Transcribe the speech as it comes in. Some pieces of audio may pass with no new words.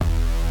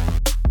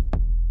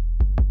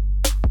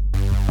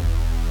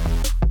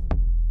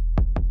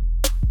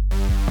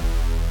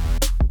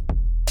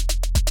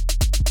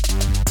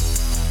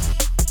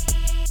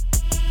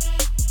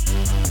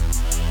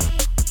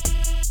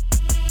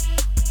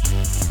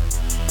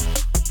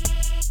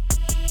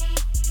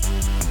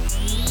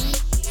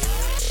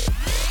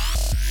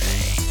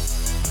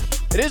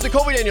is the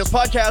Colby Daniels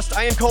podcast.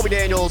 I am Colby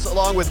Daniels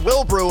along with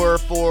Will Brewer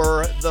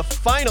for the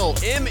final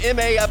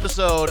MMA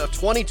episode of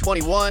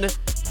 2021.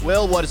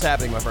 Will, what is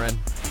happening, my friend?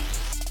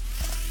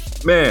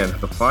 Man,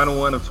 the final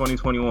one of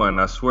 2021.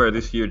 I swear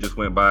this year just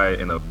went by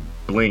in a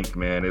blink,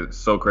 man. It's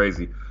so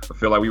crazy. I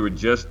feel like we were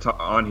just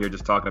on here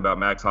just talking about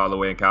Max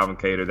Holloway and Calvin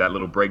Kattar, that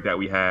little break that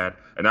we had.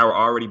 And now we're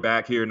already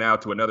back here now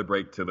to another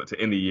break to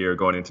end the year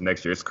going into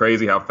next year. It's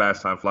crazy how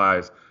fast time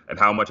flies and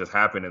how much has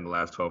happened in the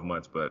last 12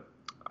 months. But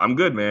I'm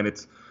good, man.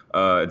 It's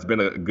been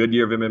a good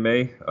year of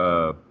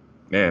MMA.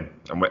 Man,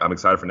 I'm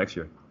excited for next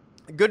year.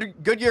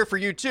 Good year for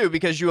you, too,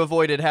 because you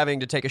avoided having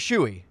to take a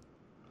shoey.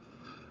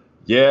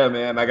 Yeah,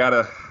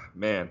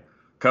 man.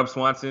 Cub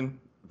Swanson,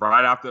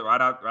 right out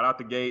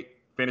the gate,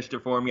 finished it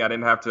for me. I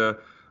didn't have to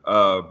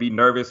be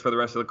nervous for the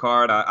rest of the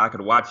card. I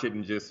could watch it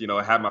and just,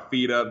 have my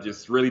feet up,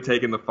 just really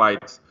taking the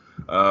fights.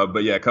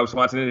 But yeah, Cub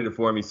Swanson ended it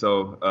for me.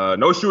 So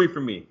no shoey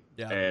for me.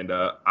 Yeah. And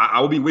I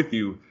will be with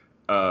you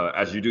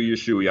as you do your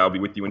shoey. I'll be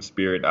with you in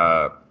spirit.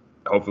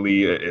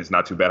 Hopefully it's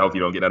not too bad. Hopefully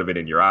you don't get none of it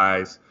in your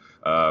eyes.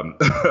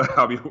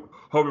 I'll be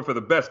hoping for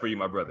the best for you,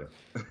 my brother.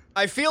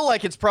 I feel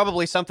like it's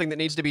probably something that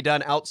needs to be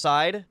done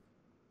outside.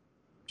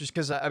 Just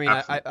because,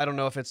 I don't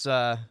know if it's,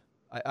 I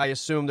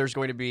assume there's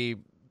going to be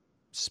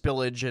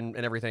spillage and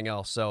everything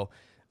else. So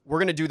we're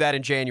going to do that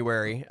in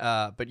January.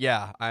 But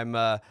yeah,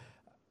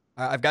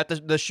 I've got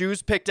the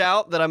shoes picked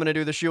out that I'm going to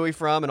do the shoey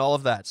from and all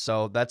of that.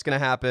 So that's going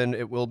to happen.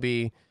 It will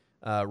be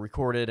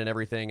recorded and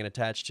everything and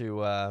attached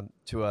to a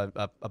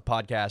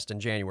podcast in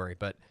January.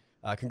 But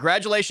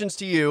congratulations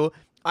to you.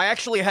 I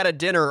actually had a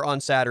dinner on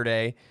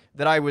Saturday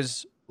that I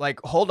was like,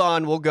 hold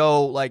on, we'll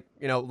go,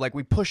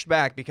 we pushed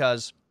back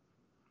because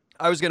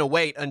I was going to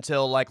wait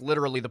until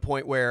literally the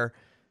point where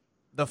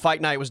the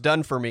fight night was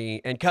done for me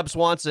and Cub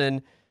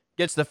Swanson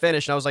gets the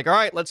finish. And I was like, all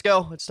right, let's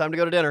go. It's time to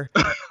go to dinner.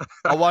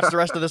 I'll watch the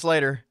rest of this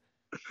later.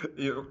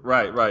 Yeah,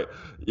 right.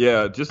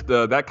 Yeah, just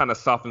that kind of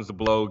softens the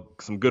blow.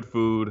 Some good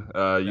food.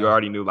 You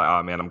already knew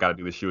oh man, I'm got to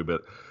do this shoey.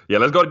 But yeah,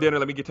 let's go to dinner.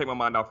 Let me take my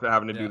mind off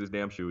having to do this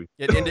damn shoey.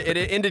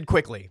 It ended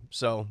quickly.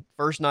 So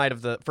first fight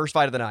of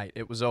the night,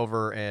 it was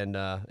over and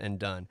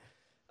done.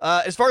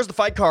 As far as the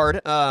fight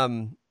card,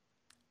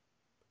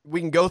 we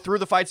can go through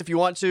the fights if you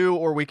want to,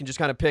 or we can just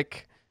kind of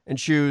pick and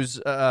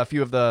choose a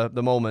few of the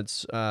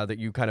moments that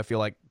you kind of feel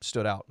like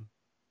stood out.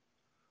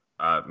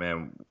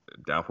 Man,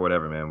 down for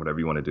whatever, man. Whatever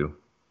you want to do.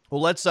 Well,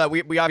 let's.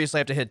 We obviously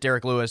have to hit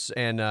Derek Lewis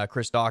and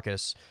Chris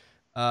Daukaus.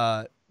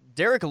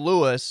 Derek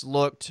Lewis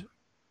looked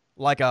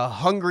like a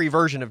hungry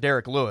version of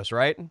Derek Lewis,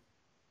 right?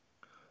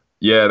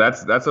 Yeah,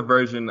 that's a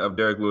version of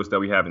Derek Lewis that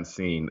we haven't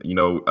seen.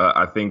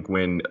 I think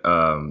when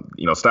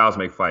styles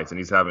make fights, and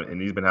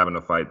he's been having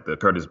a fight, the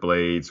Curtis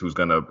Blades, who's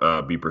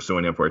gonna be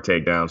pursuing him for a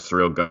takedown,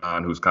 Cyril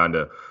Gane, who's kind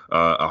of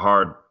a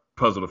hard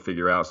puzzle to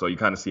figure out. So you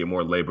kind of see a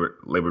more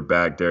labored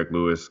back Derek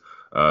Lewis,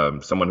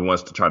 someone who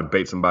wants to try to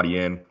bait somebody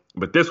in.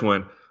 But this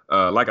one,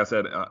 like I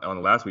said on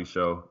the last week's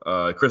show,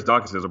 Chris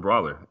Daukaus is a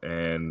brawler,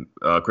 and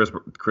Chris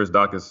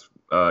Daukaus,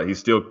 he's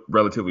still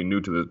relatively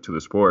new to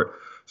the sport.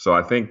 So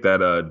I think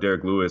that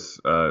Derek Lewis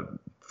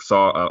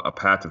saw a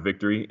path to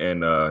victory,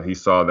 and he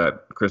saw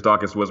that Chris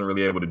Daukaus wasn't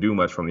really able to do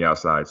much from the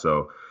outside.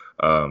 So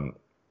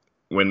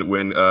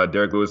when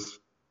Derek Lewis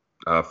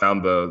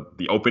found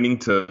the opening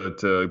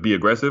to be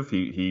aggressive,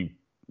 he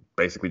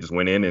basically just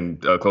went in and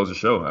closed the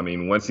show. I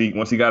mean, once he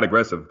got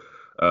aggressive,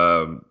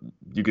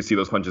 you could see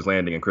those punches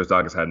landing, and Chris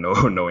Daukaus had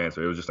no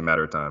answer. It was just a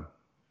matter of time.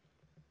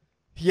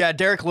 Yeah,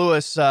 Derek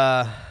Lewis,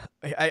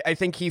 I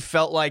think he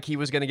felt like he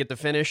was going to get the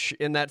finish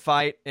in that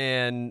fight,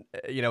 and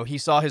he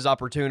saw his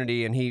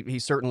opportunity, and he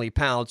certainly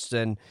pounced.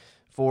 And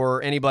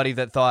for anybody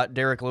that thought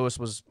Derek Lewis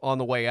was on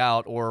the way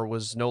out or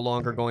was no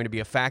longer going to be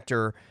a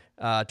factor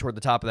toward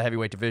the top of the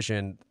heavyweight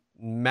division,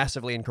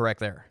 massively incorrect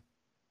there.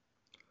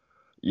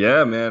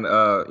 Yeah, man.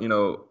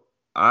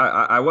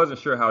 I wasn't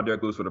sure how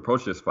Derek Lewis would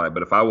approach this fight,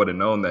 but if I would have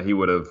known that he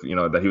would have,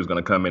 that he was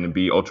going to come in and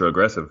be ultra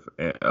aggressive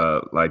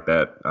like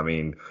that, I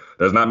mean,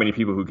 there's not many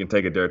people who can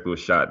take a Derek Lewis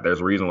shot.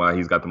 There's a reason why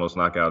he's got the most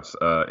knockouts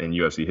in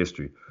UFC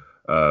history.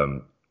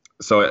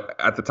 So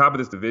at the top of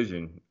this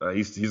division,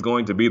 he's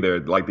going to be there.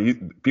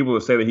 People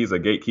will say that he's a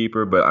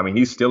gatekeeper, but I mean,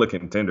 he's still a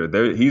contender.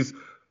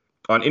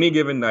 On any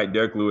given night,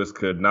 Derek Lewis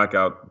could knock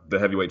out the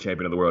heavyweight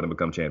champion of the world and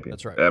become champion.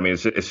 That's right. I mean,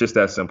 it's just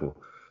that simple.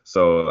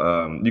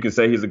 So you can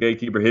say he's a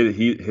gatekeeper.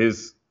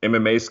 His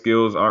MMA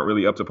skills aren't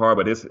really up to par,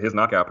 but his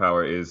knockout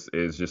power is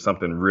just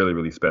something really,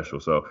 really special.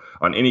 So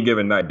on any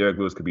given night, Derek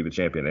Lewis could be the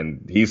champion,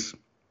 and he's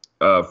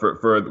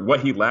for what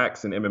he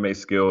lacks in MMA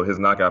skill, his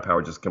knockout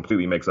power just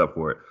completely makes up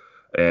for it.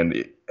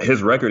 And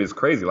his record is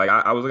crazy.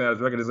 I was looking at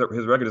his record.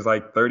 His record is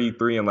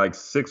 33 and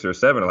 6 or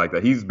 7 or like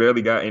that. He's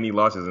barely got any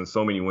losses and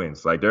so many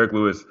wins. Derek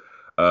Lewis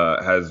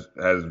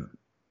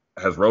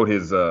has rode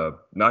his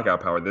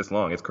knockout power this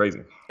long. It's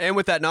crazy. And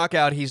with that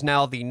knockout, he's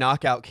now the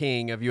knockout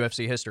king of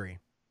UFC history.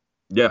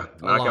 Yeah,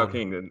 knockout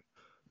king.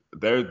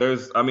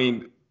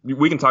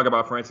 We can talk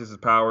about Francis's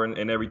power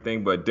and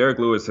everything, but Derek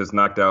Lewis has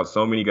knocked out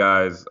so many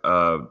guys.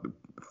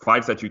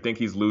 Fights that you think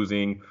he's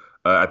losing,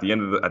 at the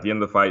end of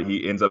the fight,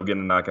 he ends up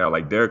getting a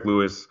knockout. Derek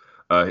Lewis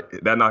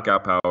That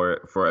knockout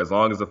power, for as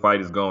long as the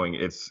fight is going,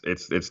 it's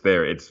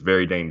there. It's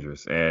very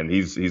dangerous, and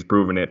he's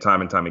proven it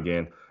time and time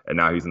again. And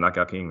now he's a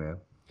knockout king, man.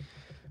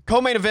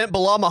 Co-main event,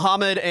 Bilal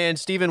Muhammad and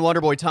Stephen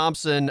Wonderboy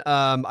Thompson.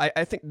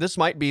 I think this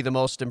might be the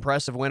most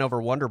impressive win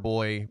over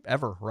Wonderboy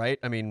ever, right?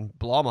 I mean,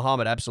 Bilal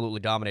Muhammad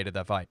absolutely dominated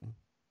that fight.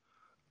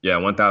 Yeah,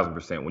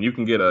 1,000%. When you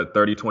can get a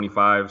 30-25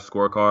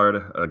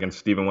 scorecard against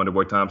Stephen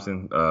Wonderboy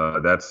Thompson,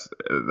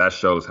 that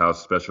shows how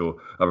special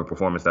of a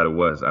performance that it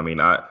was. I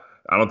mean, I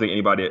don't think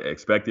anybody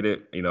expected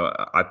it. You know,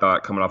 I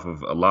thought coming off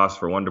of a loss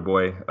for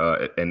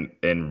Wonderboy,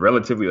 in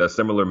relatively a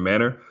similar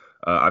manner,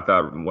 I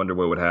thought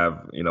Wonderboy would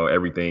have,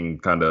 everything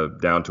kind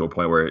of down to a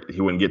point where he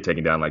wouldn't get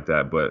taken down like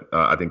that. But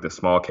I think the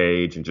small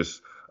cage and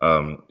just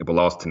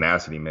Bilal's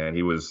tenacity, man,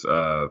 he was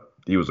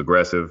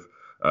aggressive.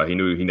 He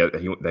knew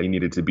that he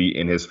needed to be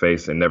in his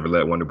face and never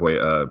let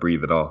Wonderboy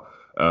breathe at all.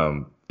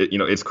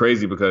 It's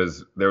crazy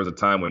because there was a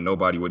time when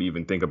nobody would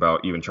even think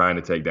about even trying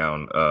to take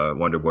down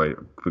Wonderboy,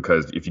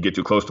 because if you get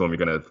too close to him,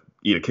 you're going to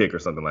eat a kick or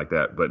something like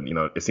that. But,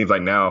 it seems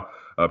like now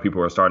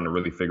people are starting to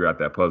really figure out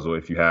that puzzle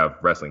if you have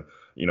wrestling.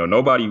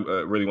 Nobody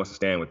really wants to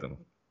stand with them.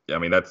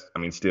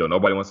 Still,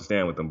 nobody wants to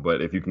stand with them.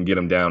 But if you can get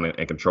them down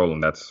and control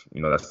them, that's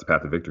the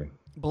path to victory.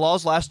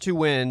 Bilal's last two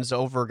wins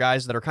over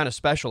guys that are kind of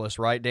specialists,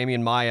 right?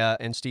 Damian Maia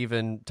and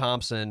Stephen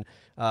Thompson.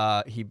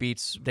 He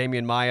beats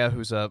Damian Maia,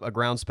 who's a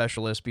ground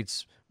specialist,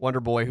 beats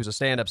Wonderboy, who's a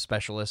stand-up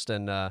specialist,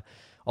 and all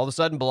of a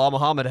sudden, Bilal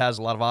Muhammad has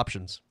a lot of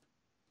options.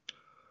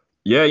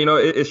 Yeah,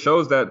 it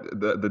shows that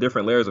the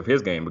different layers of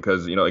his game,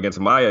 because, against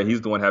Maia,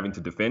 he's the one having to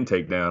defend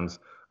takedowns.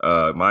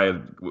 Maia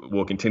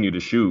will continue to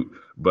shoot,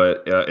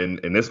 but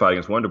in this fight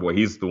against Wonderboy,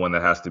 he's the one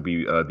that has to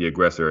be the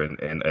aggressor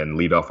and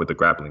lead off with the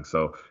grappling.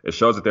 So it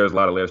shows that there's a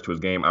lot of layers to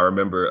his game. I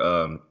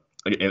remember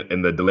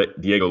in the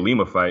Diego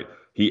Lima fight,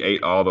 he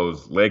ate all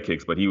those leg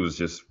kicks, but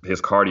his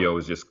cardio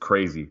was just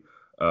crazy.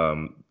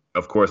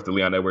 Of course, the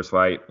Leon Edwards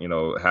fight,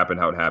 happened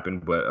how it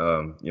happened, but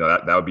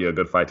that would be a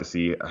good fight to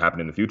see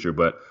happen in the future.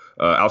 But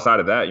outside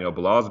of that,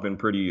 Bilal's been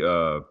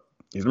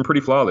he's been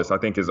pretty flawless. I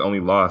think his only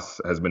loss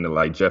has been to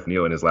like Jeff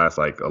Neal in his last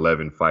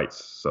 11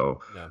 fights. So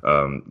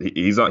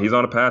he's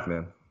on a path,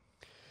 man.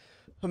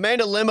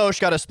 Amanda Lemos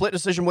got a split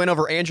decision win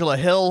over Angela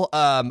Hill.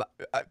 I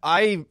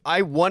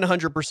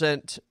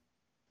 100%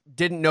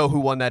 didn't know who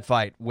won that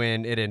fight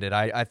when it ended.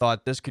 I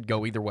thought this could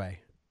go either way.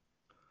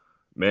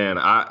 Man,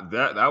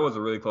 that was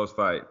a really close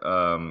fight.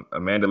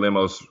 Amanda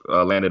Lemos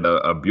landed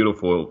a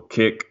beautiful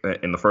kick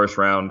in the first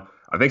round.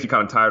 I think she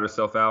kind of tired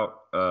herself out.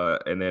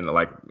 And then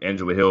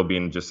Angela Hill,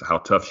 being just how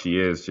tough she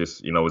is,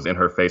 just, was in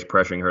her face,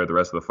 pressuring her the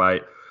rest of the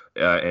fight.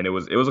 And it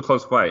was a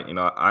close fight.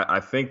 I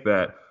think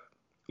that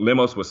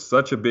Lemos was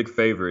such a big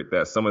favorite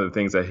that some of the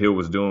things that Hill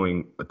was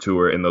doing to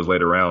her in those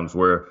later rounds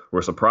were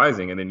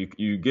surprising. And then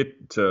you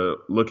get to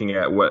looking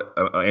at what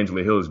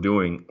Angela Hill is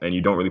doing, and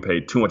you don't really pay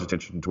too much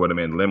attention to what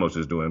Amanda Lemos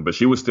is doing. But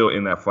she was still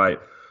in that fight.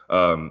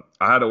 I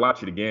had to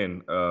watch it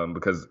again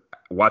because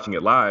watching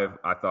it live,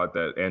 I thought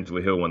that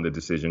Angela Hill won the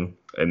decision.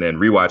 And then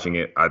rewatching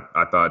it,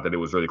 I thought that it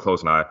was really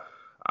close. And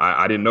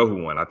I didn't know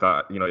who won. I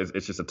thought,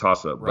 it's just a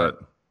toss-up. Right.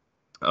 But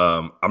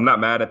I'm not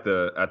mad at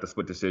the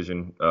split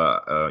decision.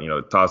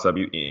 Toss up.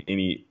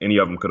 Any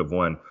of them could have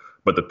won,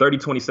 but the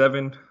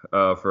 30-27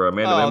 for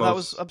Amanda Lemos, that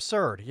was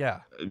absurd. Yeah,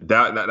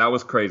 that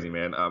was crazy,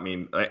 man. I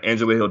mean,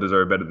 Angela Hill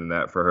deserved better than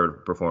that for her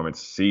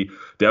performance. She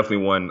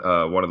definitely won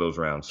one of those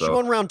rounds. So she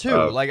won round two.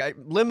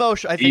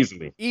 Lemos, I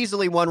think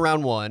easily won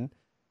round one.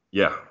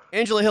 Yeah,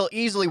 Angela Hill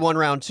easily won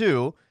round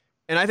two,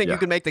 and I think you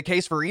could make the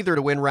case for either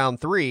to win round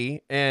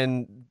three,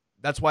 and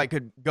that's why it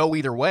could go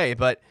either way.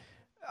 But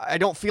I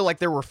don't feel like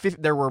there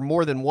were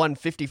more than one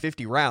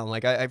 50-50 round.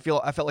 I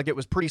felt like it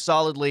was pretty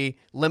solidly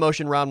Lemos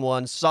in round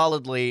one,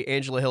 solidly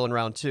Angela Hill in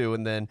round two,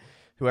 and then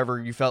whoever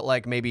you felt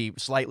like maybe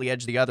slightly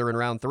edged the other in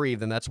round three,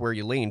 then that's where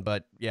you lean.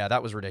 But yeah,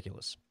 that was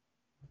ridiculous.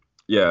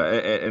 Yeah,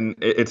 and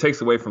it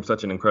takes away from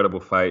such an incredible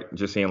fight.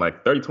 Just seeing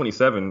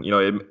 30-27,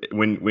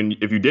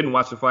 if you didn't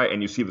watch the fight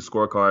and you see the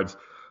scorecards,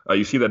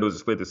 you see that it was a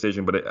split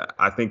decision. But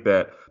I think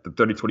that the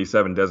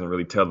 30-27 doesn't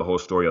really tell the whole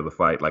story of the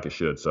fight like it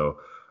should. So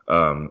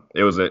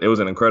it was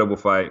an incredible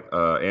fight.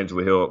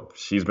 Angela Hill,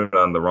 she's been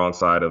on the wrong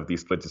side of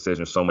these split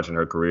decisions so much in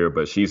her career,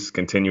 but she's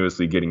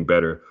continuously getting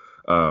better.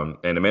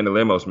 And Amanda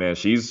Lemos, man,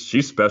 she's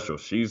special.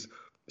 She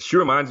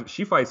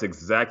fights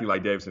exactly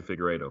like Deiveson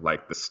Figueiredo,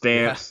 like the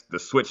stance,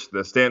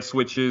 the stance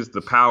switches,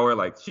 the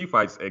power. She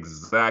fights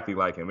exactly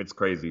like him. It's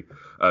crazy.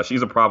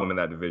 She's a problem in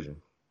that division.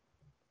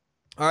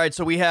 All right,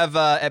 so we have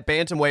at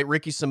bantamweight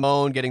Ricky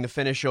Simón getting the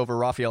finish over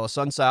Rafael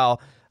Assunção.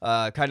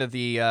 Kind of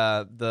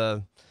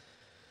the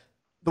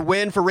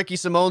win for Ricky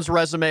Simón's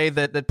resume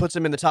that puts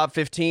him in the top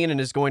 15 and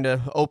is going to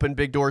open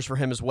big doors for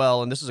him as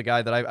well. And this is a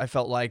guy that I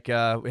felt like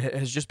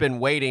has just been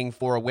waiting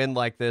for a win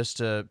like this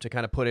to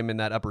kind of put him in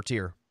that upper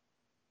tier.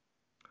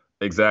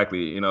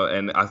 Exactly.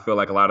 And I feel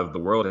like a lot of the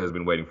world has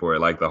been waiting for it,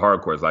 like the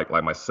hardcores, like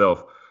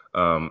myself.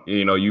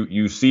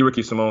 You see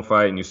Ricky Simón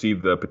fight and you see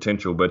the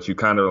potential, but you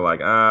kind of like,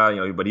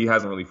 but he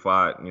hasn't really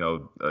fought,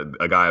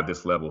 a guy of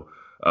this level.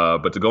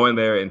 But to go in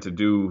there and to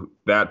do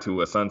that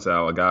to a Sun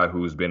Tzu, a guy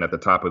who's been at the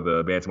top of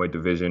the bantamweight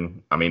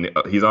division, I mean,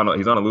 he's on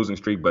a losing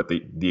streak, but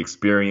the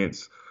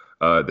experience,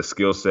 the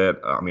skill set,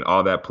 I mean,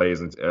 all that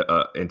plays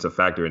into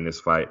factor in this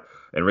fight.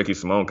 And Ricky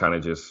Simone kind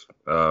of just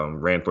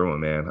ran through him,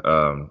 man.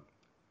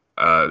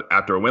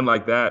 After a win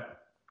like that,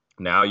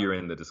 now you're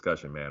in the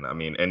discussion, man. I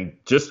mean, and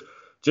just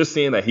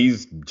seeing that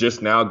he's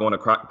just now going to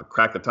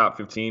crack the top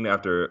 15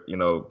 after,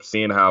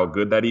 seeing how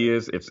good that he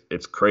is,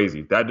 it's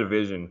crazy. That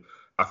division,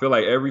 I feel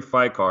like every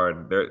fight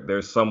card,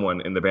 there's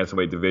someone in the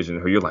bantamweight division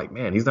who you're like,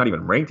 man, he's not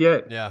even ranked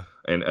yet. Yeah.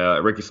 And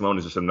Ricky Simone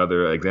is just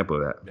another example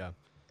of that.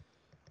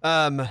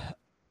 Yeah.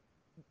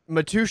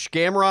 Mateusz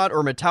Gamrot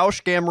or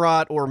Mateusz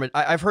Gamrot, or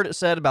I've heard it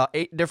said about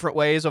 8 different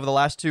ways over the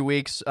last 2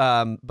 weeks.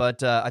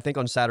 But I think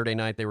on Saturday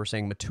night they were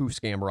saying Mateusz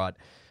Gamrot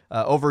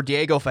over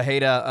Diego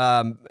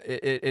Ferreira.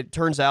 It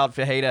turns out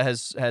Ferreira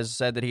has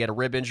said that he had a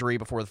rib injury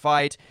before the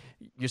fight.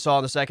 You saw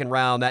in the second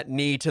round that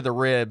knee to the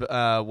rib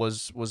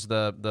was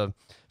the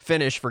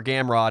finish for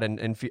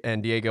Gamrot,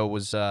 and Diego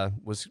was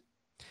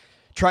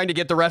trying to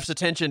get the ref's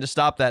attention to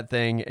stop that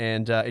thing,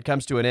 and it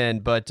comes to an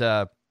end. But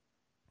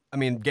I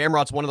mean,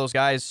 Gamrot's one of those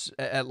guys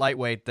at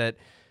lightweight that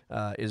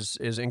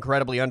is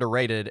incredibly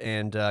underrated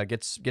and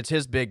gets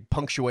his big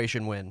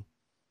punctuation win.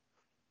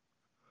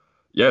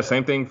 Yeah,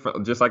 same thing.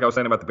 Just like I was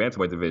saying about the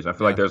bantamweight division, I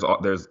feel like there's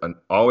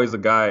always a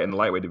guy in the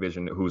lightweight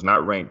division who's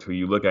not ranked, who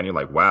you look at and you're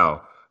like,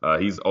 wow,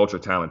 he's ultra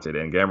talented.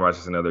 And Gamrot's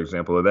just another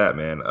example of that,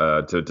 man.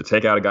 To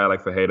take out a guy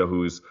like Ferreira who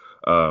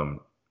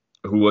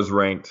was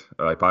ranked,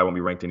 he probably won't be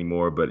ranked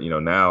anymore, but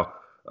now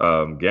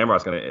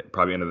Gamrot's going to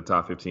probably enter the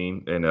top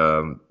 15,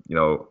 and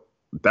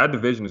that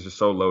division is just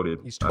so loaded.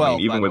 He's 12. I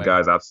mean, even with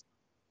guys out.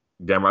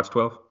 Gamrot's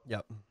 12?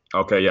 Yep.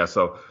 Okay, yeah.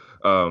 So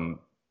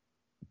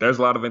there's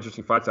a lot of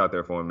interesting fights out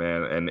there for him,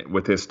 man. And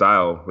with his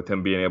style, with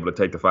him being able to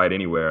take the fight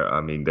anywhere,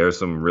 I mean, there's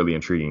some really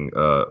intriguing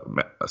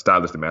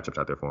stylistic matchups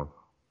out there for him.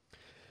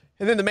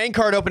 And then the main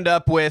card opened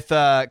up with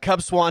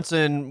Cub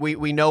Swanson.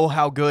 We know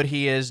how good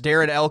he is.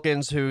 Darren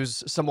Elkins,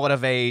 who's somewhat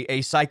of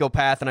a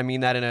psychopath, and I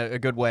mean that in a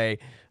good way.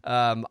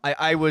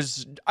 I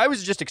was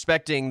just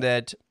expecting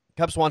that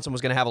Cub Swanson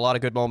was going to have a lot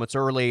of good moments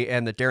early,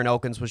 and that Darren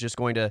Elkins was just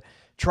going to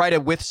try to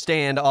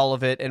withstand all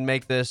of it and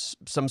make this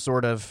some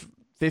sort of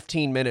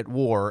 15-minute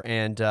war,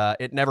 and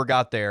it never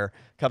got there.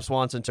 Cub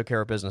Swanson took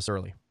care of business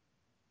early.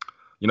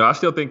 I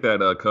still think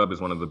that Cub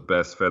is one of the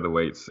best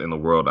featherweights in the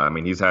world. I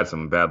mean, he's had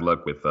some bad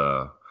luck with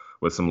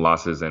some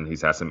losses, and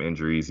he's had some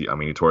injuries. He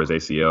tore his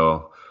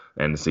ACL,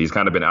 and so he's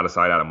kind of been out of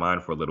sight, out of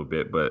mind for a little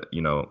bit. But,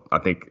 I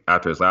think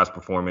after his last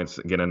performance,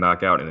 getting a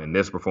knockout, and then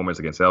this performance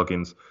against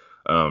Elkins,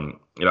 I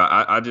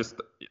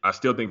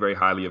still think very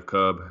highly of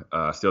Cub.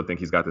 I still think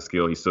he's got the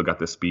skill. He's still got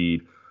the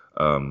speed.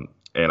 And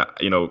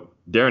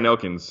Darren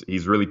Elkins,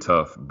 he's really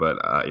tough,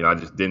 but I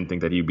just didn't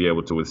think that he'd be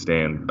able to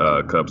withstand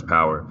Cub's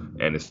power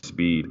and his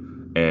speed.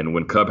 And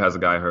when Cub has a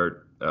guy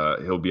hurt,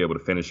 he'll be able to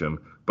finish him,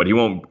 but he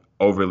won't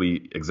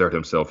overly exert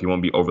himself. He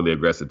won't be overly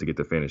aggressive to get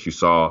the finish. You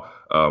saw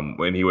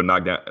when he would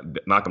knock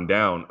him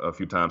down a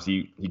few times,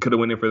 he could have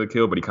went in for the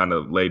kill, but he kind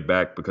of laid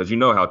back because you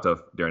know how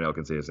tough Darren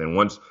Elkins is. And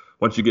once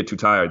you get too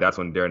tired, that's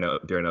when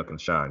Darren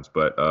Elkins shines.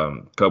 But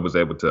Cub was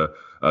able to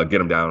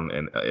get him down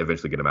and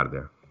eventually get him out of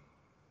there.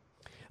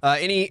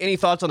 Any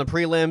thoughts on the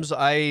prelims?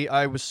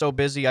 I was so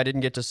busy I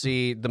didn't get to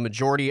see the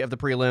majority of the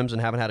prelims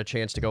and haven't had a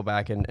chance to go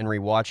back and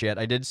rewatch yet.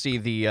 I did see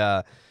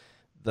the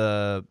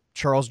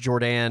Charles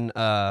Jourdain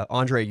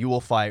Andre Ewell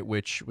fight,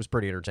 which was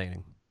pretty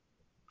entertaining.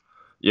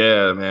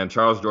 Yeah, man,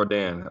 Charles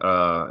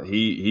Jourdain.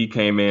 He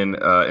came in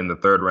the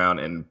third round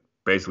and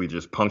basically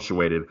just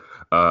punctuated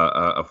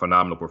a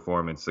phenomenal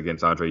performance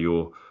against Andre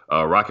Ewell.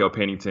 Raquel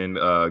Pennington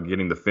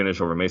getting the finish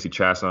over Macy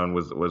Chasson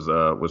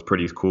was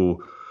pretty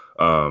cool.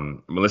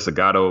 Melissa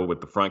Gatto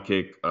with the front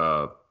kick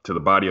to the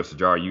body of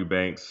Sajara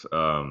Eubanks.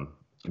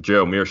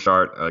 Gerald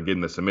Mearshart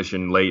getting the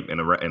submission late in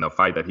a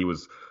fight that he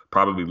was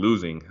probably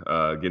losing,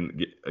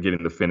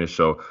 getting the finish.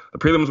 So the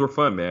prelims were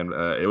fun, man.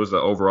 It was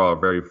overall a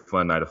very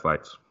fun night of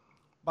fights.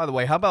 By the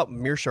way, how about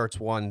Mearshart's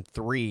won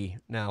 3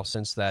 now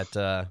since that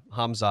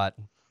Hamzat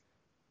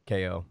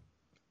KO?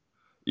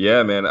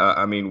 Yeah, man.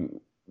 I mean,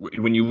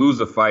 when you lose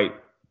a fight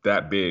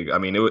that big, I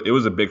mean, it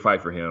was a big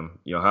fight for him.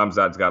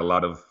 Hamzat's got a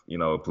lot of,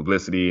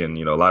 publicity and,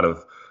 a lot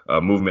of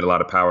movement, a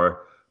lot of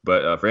power.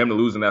 But for him to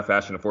lose in that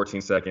fashion in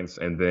 14 seconds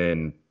and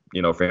then,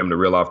 for him to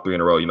reel off 3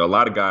 in a row, a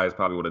lot of guys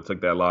probably would have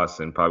took that loss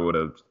and probably would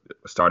have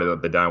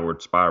started the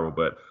downward spiral.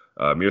 But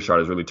Mearshart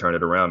has really turned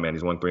it around, man.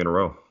 He's won 3 in a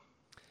row.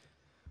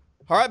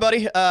 All right,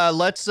 buddy.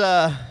 Let's. Do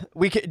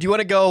you want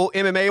to go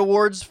MMA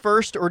Awards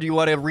first, or do you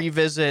want to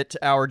revisit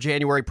our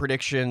January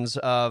predictions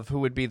of who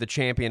would be the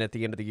champion at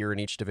the end of the year in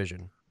each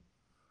division?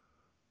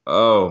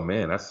 Oh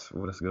man, that's a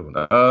good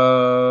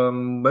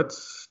one.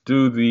 Let's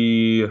do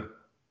the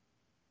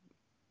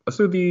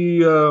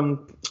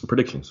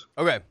predictions.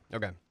 Okay.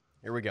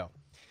 Here we go.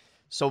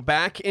 So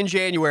back in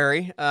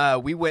January,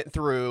 we went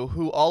through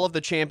who all of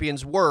the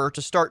champions were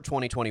to start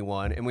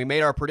 2021, and we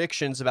made our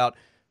predictions about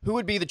who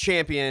would be the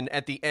champion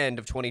at the end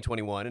of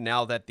 2021. And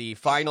now that the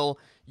final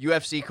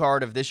UFC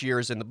card of this year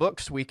is in the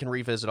books, we can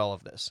revisit all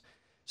of this.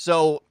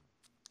 So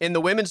in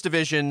the women's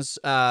divisions,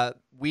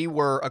 we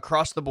were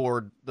across the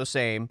board the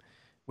same.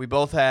 We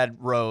both had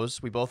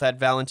Rose, we both had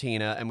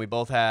Valentina, and we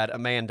both had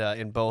Amanda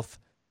in both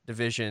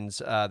divisions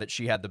that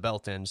she had the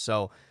belt in.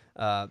 So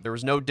there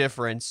was no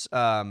difference.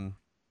 But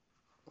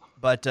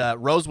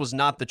Rose was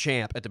not the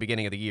champ at the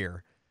beginning of the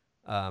year.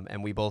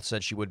 And we both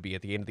said she would be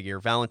at the end of the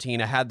year.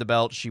 Valentina had the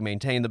belt. She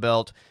maintained the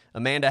belt.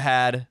 Amanda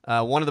had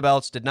one of the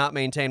belts, did not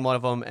maintain one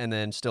of them, and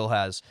then still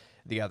has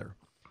the other.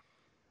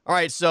 All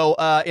right, so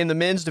in the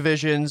men's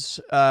divisions,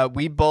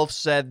 we both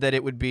said that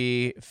it would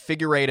be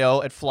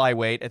Figueiredo at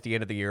flyweight at the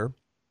end of the year.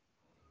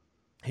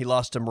 He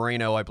lost to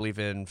Moreno, I believe,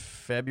 in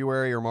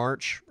February or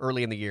March,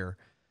 early in the year.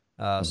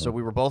 So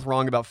we were both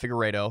wrong about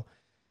Figueiredo.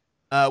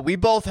 We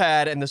both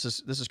had, and this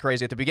is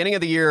crazy, at the beginning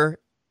of the year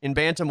in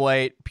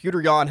bantamweight,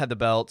 Petr Yan had the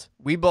belt.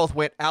 We both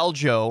went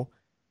Aljo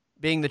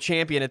being the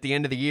champion at the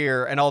end of the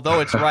year, and although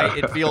it's right,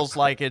 it feels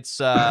like it's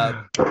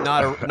not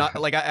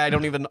like I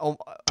don't even, I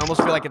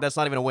almost feel like that's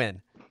not even a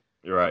win.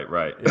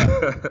 Right.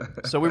 Yeah.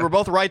 So we were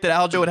both right that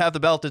Aljo would have the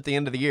belt at the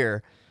end of the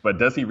year. But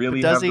does he really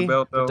have the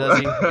belt, though? Does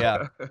he?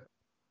 Yeah.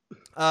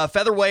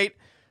 Featherweight,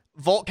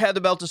 Volk had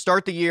the belt to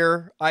start the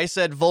year. I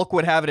said Volk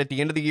would have it at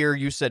the end of the year.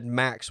 You said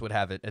Max would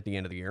have it at the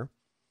end of the year.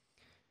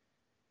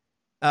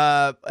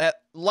 At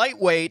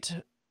lightweight,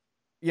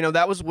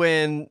 that was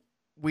when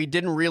we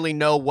didn't really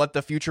know what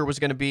the future was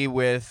going to be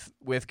with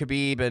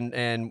Khabib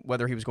and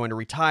whether he was going to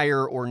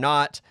retire or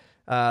not.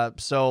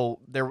 So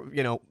there,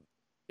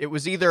 it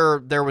was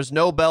either there was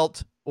no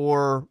belt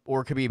or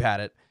Khabib had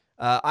it.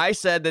 I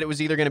said that it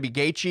was either going to be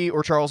Gaethje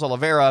or Charles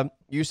Oliveira.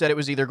 You said it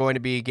was either going to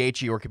be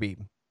Gaethje or Khabib.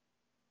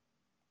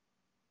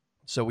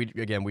 So we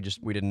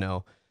didn't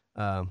know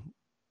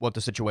what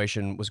the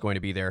situation was going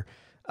to be there.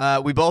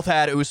 We both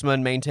had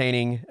Usman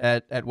maintaining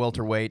at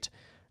welterweight.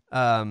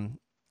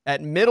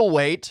 At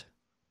middleweight,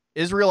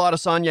 Israel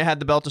Adesanya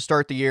had the belt to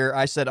start the year.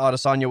 I said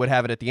Adesanya would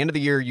have it at the end of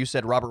the year. You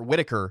said Robert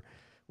Whittaker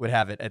would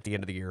have it at the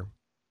end of the year.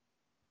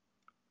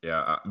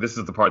 Yeah, this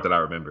is the part that I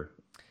remember.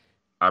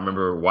 I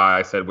remember why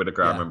I said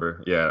Whittaker. Yeah. I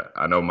remember. Yeah,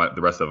 I know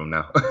the rest of them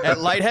now. At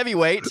light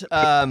heavyweight,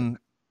 Jan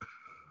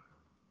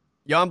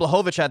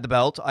Blachowicz had the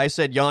belt. I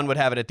said Jan would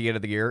have it at the end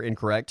of the year.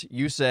 Incorrect.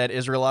 You said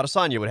Israel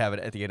Adesanya would have it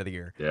at the end of the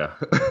year. Yeah.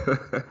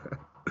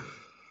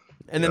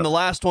 And then the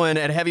last one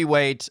at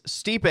heavyweight,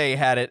 Stipe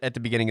had it at the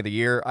beginning of the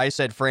year. I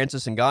said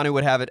Francis Ngannou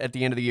would have it at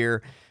the end of the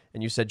year,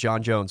 and you said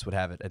John Jones would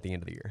have it at the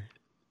end of the year.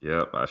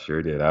 Yep, I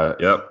sure did. I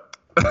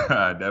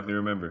definitely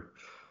remember.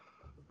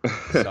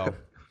 So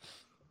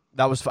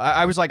that was.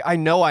 I was like, I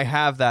know I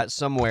have that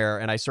somewhere,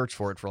 and I searched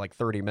for it for like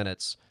 30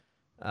 minutes,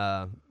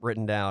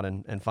 written down,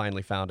 and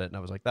finally found it, and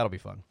I was like, that'll be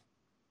fun.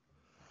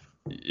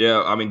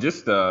 Yeah, I mean,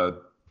 just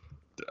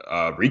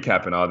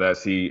recapping all that.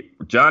 See,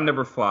 John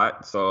never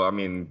fought, so I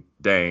mean,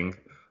 dang.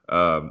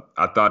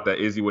 I thought that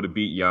Izzy would have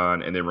beat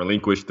Jan and then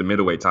relinquished the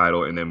middleweight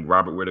title, and then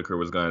Robert Whittaker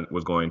was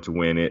going to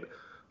win it.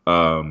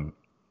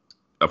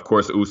 Of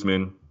course,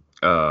 Usman.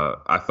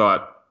 I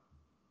thought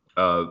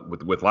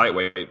with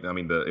lightweight, I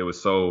mean, it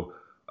was so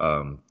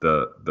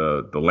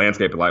the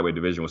landscape of the lightweight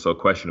division was so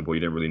questionable.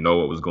 You didn't really know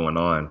what was going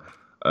on.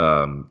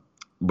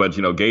 But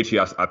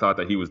Gaethje, I thought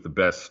that he was the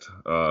best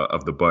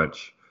of the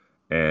bunch,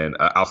 and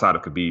outside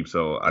of Khabib.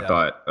 So I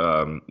thought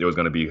it was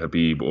going to be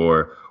Khabib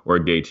or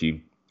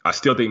Gaethje. I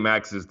still think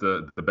Max is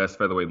the best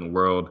featherweight in the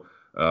world.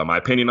 My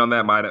opinion on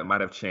that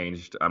might have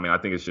changed. I mean, I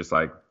think it's just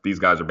like these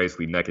guys are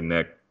basically neck and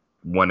neck,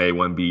 1A,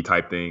 1B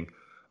type thing.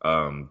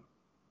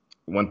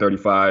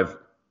 135.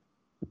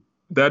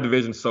 That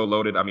division's so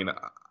loaded. I mean,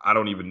 I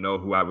don't even know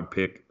who I would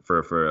pick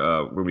for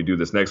when we do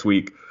this next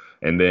week.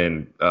 And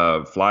then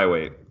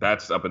flyweight,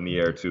 that's up in the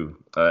air too.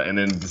 And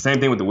then the same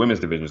thing with the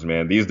women's divisions,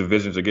 man. These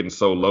divisions are getting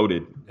so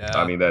loaded. Yeah.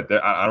 I mean,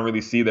 I don't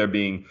really see there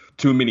being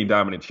too many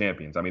dominant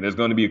champions. I mean, there's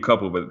going to be a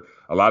couple, but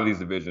a lot of these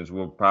divisions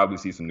we'll probably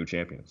see some new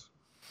champions.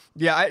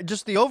 Yeah,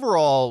 just the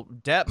overall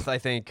depth, I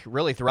think,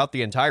 really throughout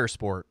the entire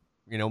sport.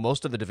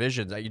 Most of the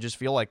divisions, you just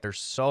feel like there's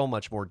so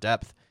much more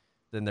depth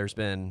than there's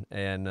been.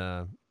 And,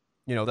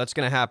 that's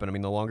going to happen. I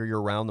mean, the longer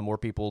you're around, the more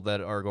people that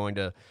are going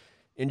to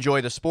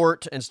enjoy the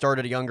sport and start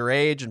at a younger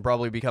age and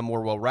probably become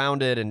more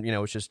well-rounded. And,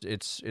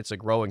 it's a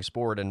growing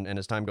sport. And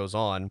as time goes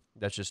on,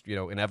 that's just,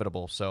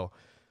 inevitable. So,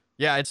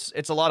 yeah,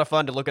 it's a lot of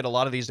fun to look at a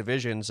lot of these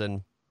divisions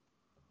and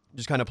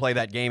just kind of play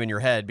that game in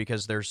your head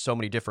because there's so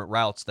many different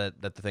routes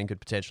that the thing could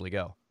potentially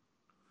go.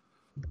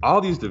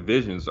 All these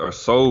divisions are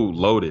so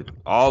loaded,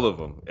 all of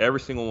them, every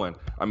single one.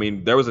 I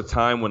mean, there was a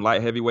time when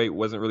light heavyweight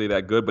wasn't really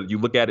that good, but you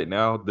look at it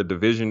now, the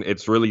division,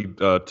 it's really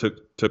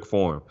took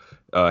form.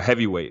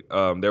 Heavyweight,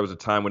 there was a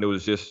time when it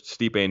was just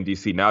Stipe and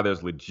DC. Now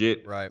there's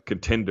legit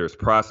contenders,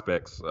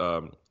 prospects.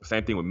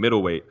 Same thing with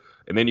middleweight.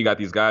 And then you got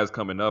these guys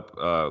coming up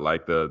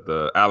like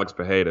the Alex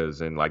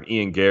Peredas and like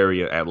Ian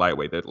Gary at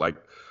lightweight. That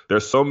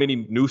there's so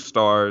many new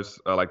stars.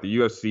 Like the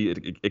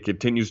UFC, it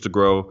continues to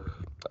grow.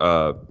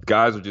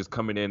 Guys are just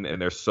coming in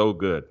and they're so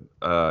good.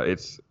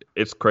 It's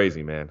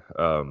crazy, man.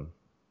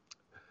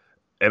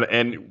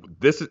 And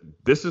this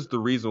is the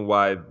reason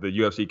why the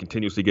UFC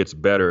continuously gets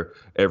better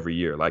every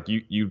year. Like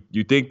you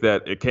think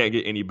that it can't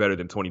get any better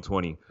than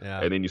 2020,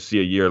 Yeah. and then you see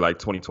a year like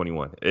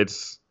 2021.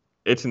 It's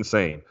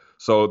insane.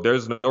 So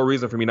there's no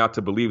reason for me not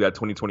to believe that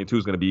 2022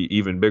 is going to be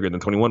even bigger than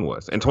 21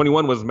 was. And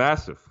 21 was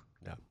massive.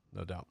 Yeah,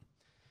 no doubt.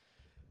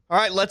 All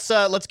right,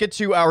 let's get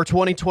to our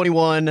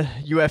 2021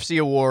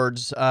 UFC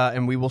awards,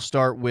 and we will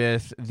start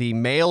with the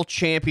male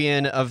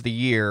champion of the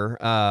year.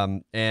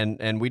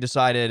 And we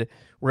decided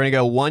we're gonna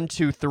go 1,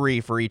 2, 3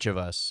 for each of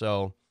us.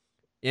 So,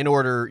 in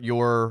order,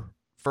 your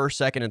first,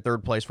 second, and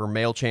third place for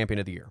male champion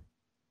of the year.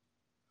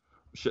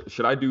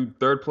 Should I do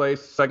third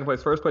place, second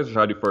place, first place, or should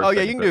I do first? Oh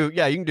yeah,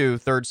 you can do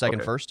third, second,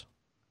 okay. First.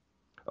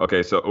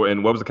 Okay, so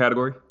and what was the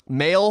category?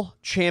 Male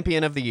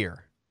champion of the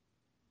year.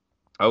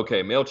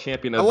 Okay, male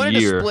champion of the year. I wanted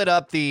to split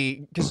up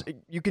because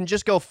you can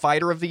just go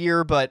fighter of the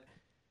year, but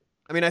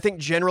I mean, I think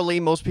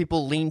generally most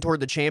people lean toward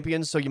the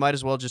champions, so you might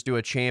as well just do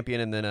a champion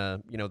and then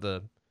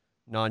the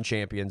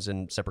non-champions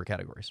in separate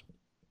categories.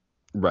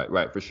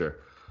 Right, for sure.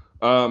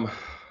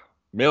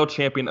 Male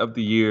champion of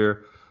the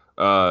year,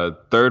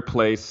 third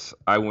place,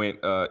 I went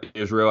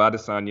Israel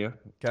Adesanya,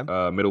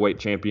 middleweight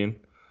champion.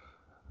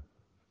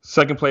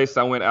 Second place,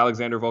 I went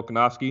Alexander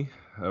Volkanovski,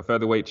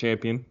 featherweight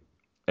champion.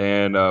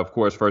 And, of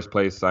course, first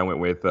place, I went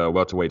with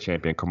welterweight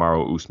champion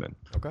Kamaru Usman.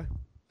 Okay.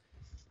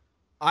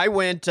 I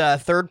went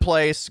third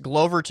place,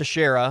 Glover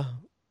Teixeira,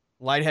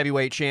 light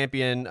heavyweight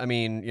champion. I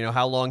mean,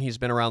 how long he's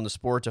been around the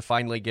sport to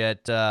finally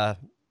get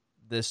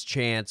this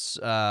chance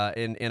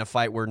in a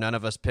fight where none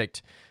of us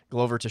picked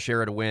Glover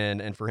Teixeira to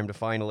win, and for him to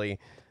finally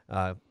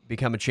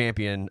become a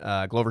champion.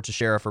 Glover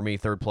Teixeira, for me,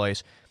 third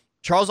place.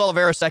 Charles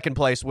Oliveira, second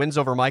place, wins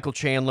over Michael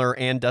Chandler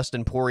and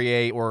Dustin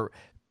Poirier, or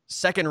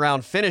third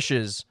round finish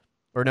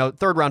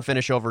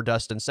over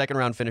Dustin, second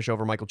round finish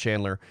over Michael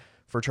Chandler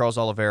for Charles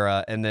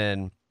Oliveira. And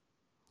then,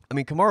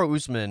 Kamaru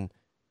Usman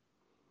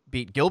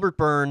beat Gilbert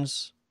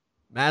Burns,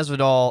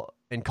 Masvidal,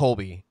 and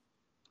Colby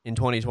in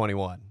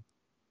 2021.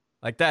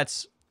 Like,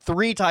 that's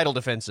 3 title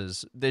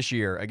defenses this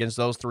year against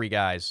those 3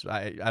 guys.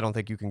 I don't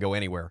think you can go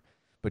anywhere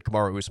but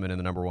Kamaru Usman in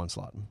the number 1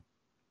 slot.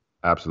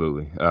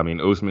 Absolutely.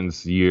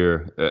 Usman's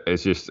year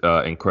is just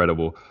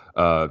incredible.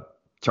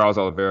 Charles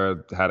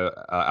Oliveira had an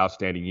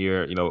outstanding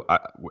year.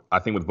 I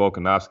think with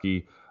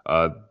Volkanovski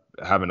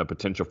having a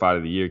potential fight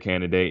of the year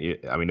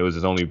candidate, it was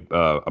his only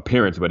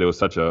appearance, but it was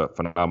such a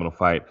phenomenal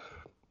fight.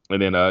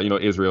 And then,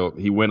 Israel,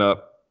 he went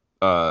up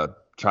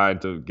trying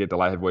to get the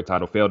light heavyweight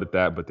title, failed at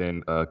that, but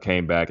then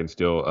came back and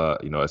still,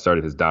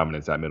 asserted his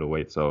dominance at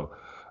middleweight. So,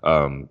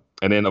 and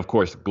then, of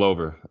course,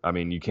 Glover.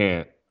 You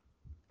can't.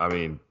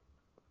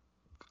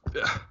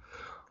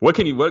 What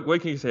can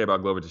you say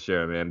about Glover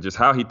Teixeira, man? Just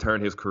how he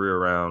turned his career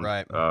around,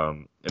 right?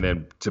 And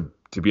then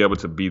to be able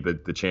to be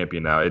the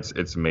champion now,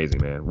 it's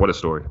amazing, man. What a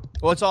story.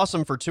 Well, it's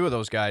awesome for 2 of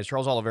those guys,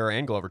 Charles Oliveira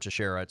and Glover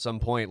Teixeira. At some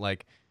point, I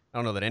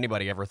don't know that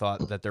anybody ever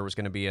thought that there was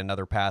going to be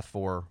another path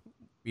for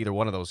either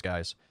one of those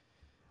guys.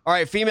 All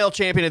right, female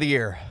champion of the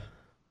year.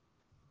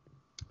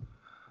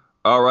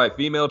 All right,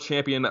 female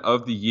champion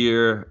of the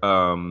year.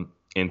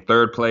 In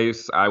third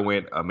place, I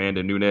went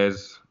Amanda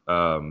Nunes,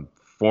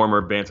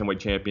 former bantamweight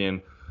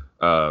champion,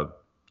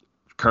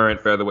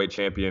 current featherweight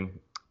champion.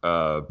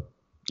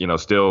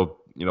 Still,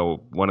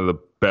 one of the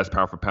best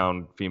pound for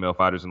pound female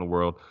fighters in the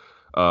world.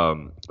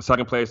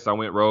 Second place, I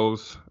went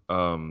Rose,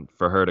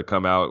 for her to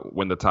come out,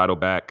 win the title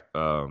back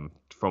from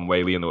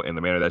Weili in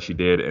the manner that she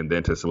did, and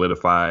then to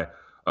solidify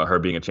her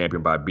being a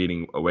champion by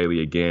beating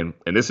Weili again.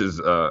 And this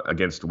is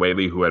against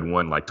Weili, who had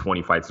won like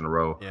 20 fights in a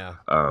row,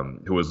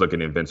 who was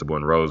looking invincible.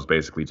 And Rose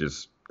basically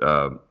just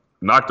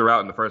knocked her out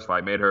in the first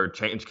fight, made her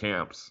change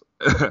camps,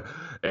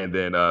 and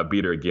then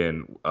beat her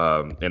again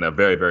in a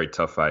very, very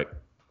tough fight.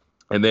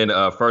 And then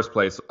first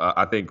place,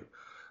 I think,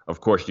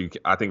 of course,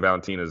 I think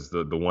Valentina's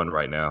the one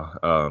right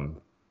now.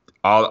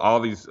 All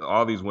these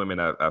women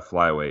at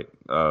flyweight,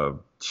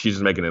 she's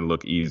just making it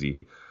look easy.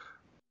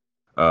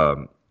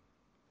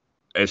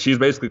 And she's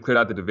basically cleared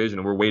out the division,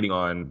 and we're waiting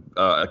on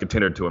a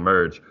contender to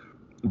emerge.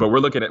 But we're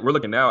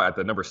looking now at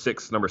the number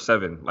 6, number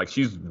 7. Like,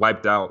 she's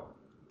wiped out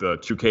the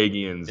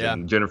Chukagians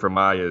and Jennifer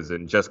Mayas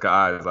and Jessica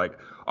Eyes, like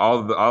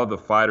all of the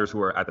fighters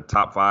who are at the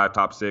top 5,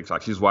 top 6.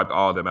 Like, she's wiped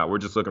all of them out. We're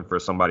just looking for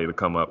somebody to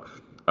come up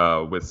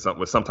with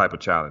some type of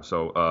challenge.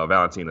 So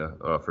Valentina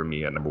for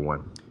me at number 1.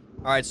 All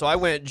right, so I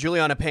went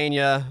Juliana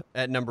Pena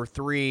at number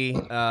 3.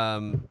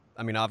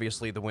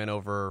 Obviously the win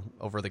over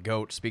the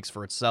GOAT speaks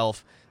for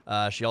itself.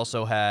 She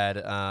also had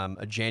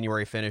a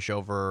January finish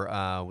over,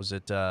 was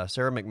it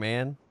Sarah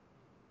McMahon?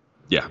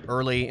 Yeah.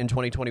 Early in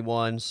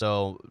 2021,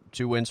 so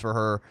 2 wins for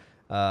her.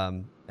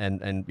 And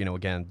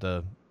again,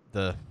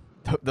 the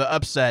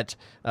upset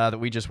that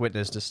we just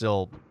witnessed is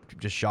still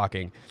just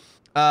shocking.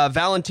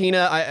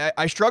 Valentina,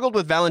 I struggled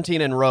with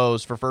Valentina and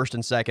Rose for first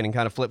and second and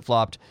kind of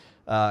flip-flopped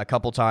a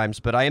couple times,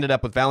 but I ended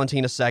up with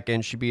Valentina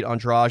second. She beat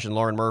Andrade and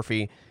Lauren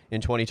Murphy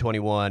in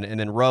 2021. And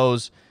then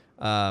Rose,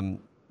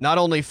 not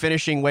only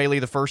finishing Weili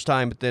the first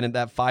time, but then in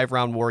that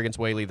 5-round war against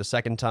Weili the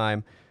second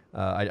time,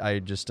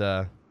 I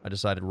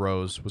decided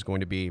Rose was going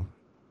to be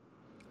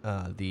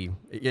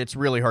It's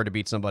really hard to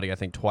beat somebody, I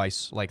think,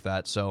 twice like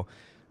that. So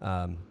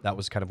that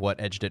was kind of what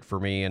edged it for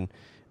me. And,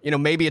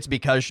 maybe it's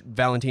because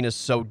Valentina's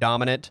so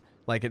dominant.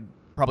 Like, it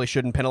probably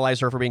shouldn't penalize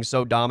her for being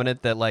so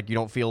dominant that, like, you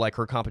don't feel like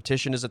her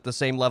competition is at the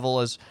same level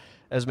as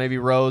maybe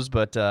Rose.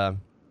 But that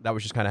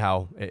was just kind of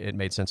how it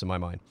made sense in my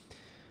mind.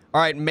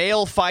 All right,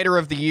 male fighter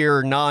of the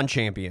year,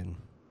 non-champion.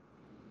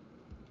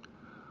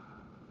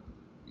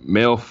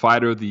 Male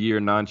fighter of the year,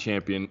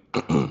 non-champion.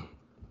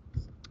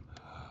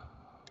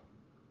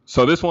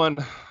 So this one,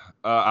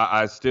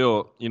 I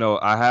still,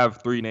 I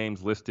have 3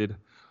 names listed,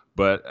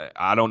 but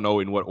I don't know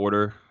in what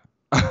order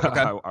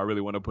Okay. I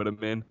really want to put them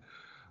in.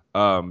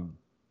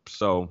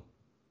 So,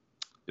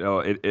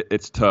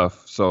 it's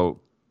tough.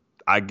 So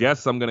I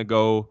guess I'm going to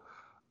go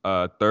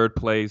third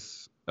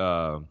place.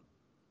 Man,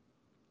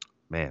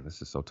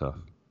 this is so tough.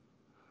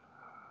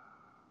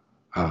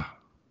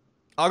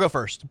 I'll go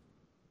first.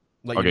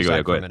 Let you Okay,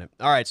 decide go for a ahead. minute.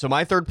 All right, so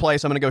my third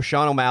place, I'm going to go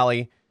Sean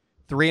O'Malley,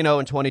 3-0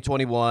 in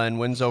 2021,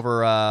 wins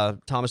over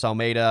Thomas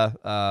Almeida.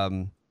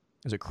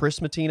 Is it Chris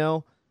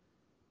Matino?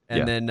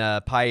 And then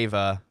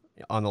Paiva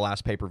on the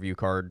last pay-per-view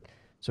card.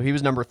 So he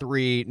was number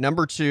 3.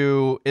 Number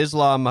 2,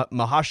 Islam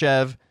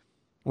Makhachev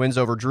wins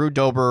over Drew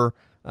Dober,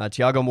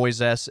 Thiago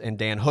Moises, and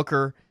Dan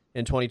Hooker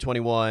in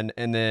 2021.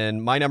 And then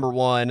my number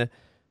 1,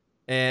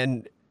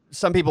 and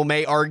some people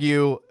may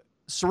argue,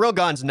 Cyril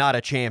Gane's not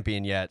a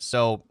champion yet,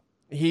 so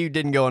he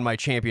didn't go in my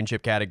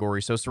championship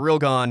category. So Cyril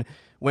Gane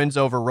wins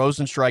over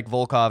Rosenstrike,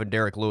 Volkov, and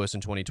Derek Lewis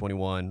in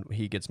 2021.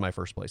 He gets my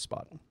first place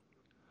spot.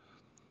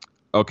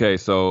 Okay,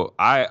 so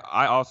I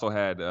also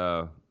had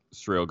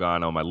Cyril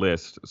Gane on my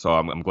list, so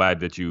I'm glad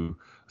that you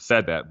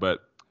said that. But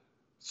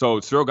so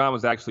Cyril Gane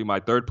was actually my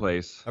third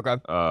place. Okay.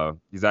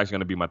 He's actually going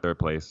to be my third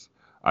place.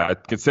 I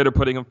considered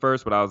putting him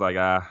first, but I was like,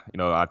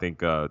 I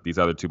think these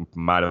other 2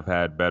 might have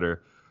had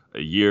better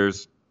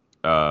years.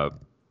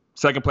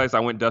 Second place, I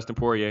went Dustin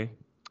Poirier.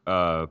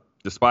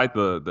 Despite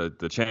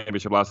the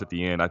championship loss at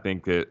the end, I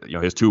think that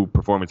his 2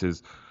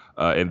 performances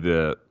in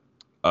the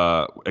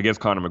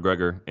against Conor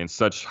McGregor in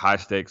such high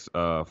stakes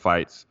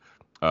fights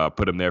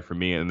put him there for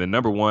me. And then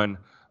number 1,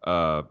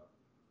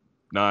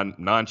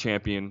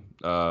 non-champion,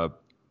 I'm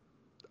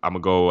gonna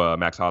go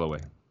Max Holloway.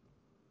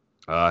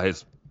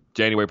 His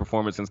January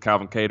performance against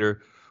Calvin Kattar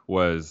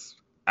was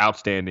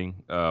outstanding.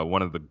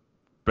 One of the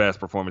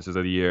best performances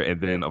of the year, and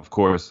then of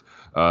course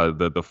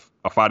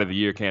a fight of the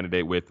year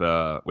candidate with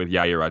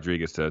Yair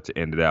Rodriguez to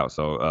end it out.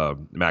 So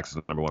Max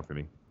is number 1 for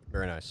me.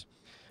 Very nice.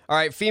 All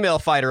right, female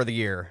fighter of the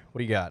year. What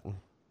do you got?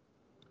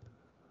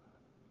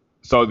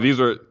 So these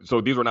were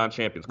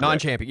non-champions. Correct?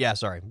 Non-champion. Yeah,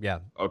 sorry. Yeah.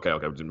 Okay,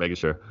 just making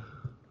sure.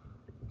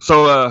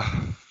 So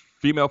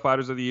female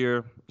fighters of the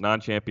year,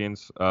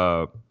 non-champions.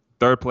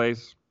 Third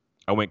place,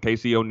 I went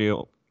Casey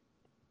O'Neill.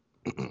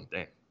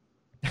 Damn.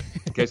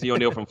 Casey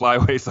O'Neill from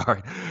Flyweight,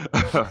 sorry.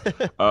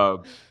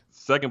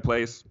 Second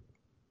place,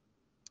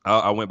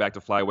 I went back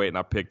to Flyweight and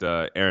I picked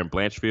Aaron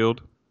Blanchfield.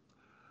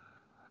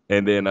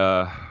 And then,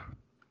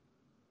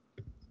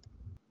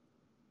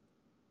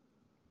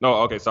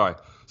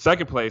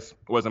 second place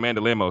was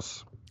Amanda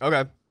Lemos.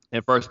 Okay.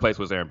 And first place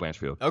was Aaron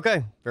Blanchfield.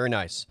 Okay, very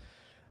nice.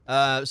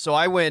 So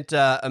I went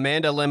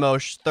Amanda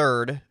Lemos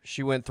third.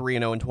 She went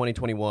 3-0 in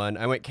 2021.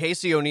 I went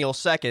Casey O'Neill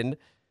second.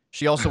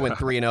 She also went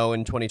 3-0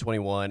 in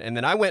 2021. And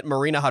then I went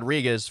Marina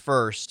Rodriguez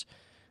first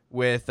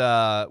with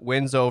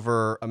wins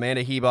over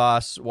Amanda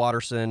Hebos,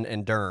 Watterson,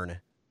 and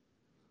Dern.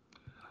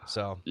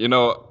 So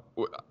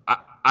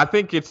I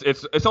think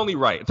it's only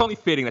right. It's only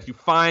fitting that you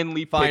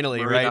finally picked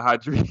Marina right?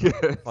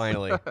 Rodriguez.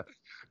 Finally.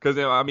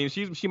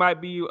 Because she might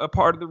be a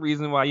part of the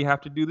reason why you have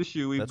to do the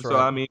shoe. That's so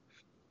right. I mean,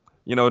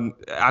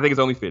 I think it's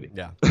only fitting.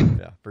 Yeah,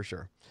 for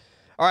sure.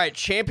 All right,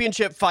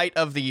 championship fight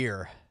of the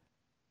year.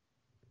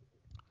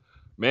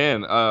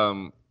 Man,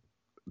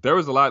 there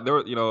was a lot. There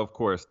were, of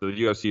course, the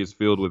UFC is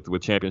filled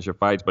with championship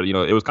fights, but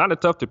it was kind of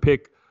tough to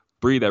pick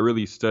 3 that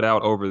really stood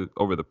out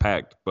over the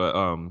pack.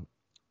 But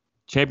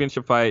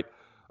championship fight,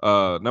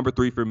 number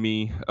 3 for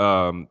me,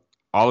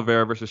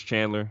 Oliveira versus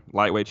Chandler,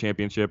 lightweight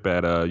championship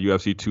at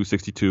UFC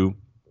 262.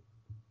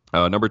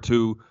 Number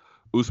 2,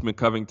 Usman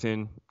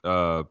Covington,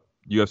 UFC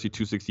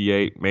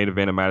 268, main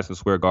event at Madison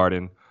Square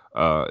Garden.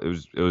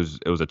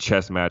 It was a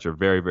chess match, a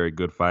very, very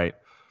good fight.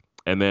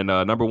 And then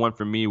number 1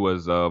 for me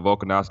was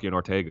Volkanovski and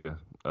Ortega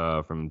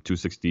from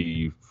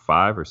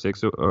 265 or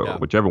 6, or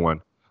whichever one.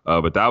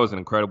 But that was an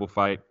incredible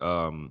fight.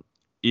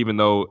 Even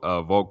though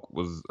Volk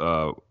was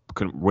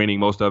winning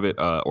most of it,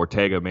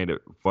 Ortega made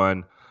it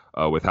fun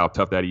with how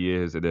tough that he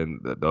is. And then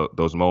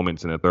those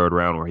moments in the third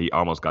round where he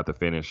almost got the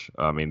finish.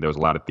 I mean, there was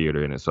a lot of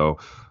theater in it. So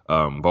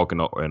Volk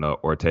and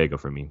Ortega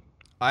for me.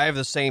 I have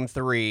the same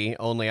 3,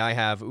 only I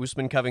have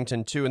Usman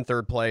Covington 2 in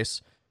third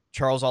place,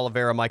 Charles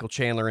Oliveira, Michael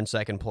Chandler in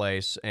second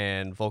place,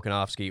 and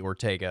Volkanovski,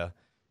 Ortega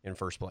in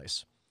first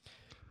place.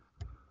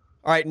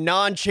 All right,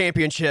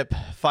 non-championship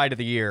fight of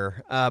the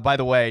year. By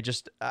the way,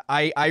 just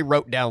I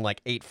wrote down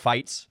like 8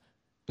 fights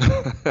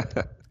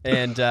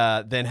and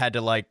then had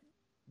to like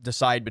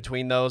decide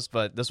between those,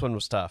 but this one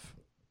was tough.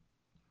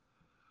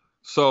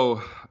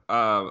 So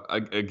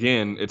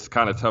Again, it's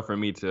kind of tough for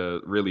me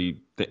to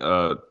really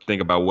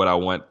think about what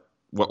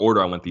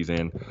order I want these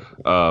in.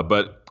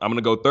 But I'm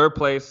gonna go third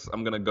place.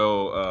 I'm gonna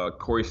go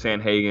Corey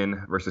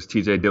Sandhagen versus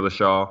T.J.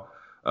 Dillashaw.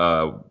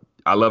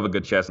 I love a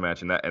good chess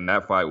match, and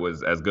that fight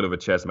was as good of a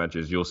chess match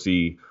as you'll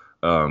see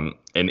in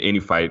any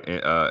fight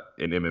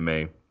in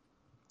MMA.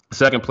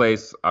 Second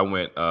place, I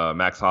went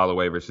Max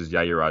Holloway versus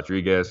Yair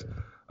Rodriguez.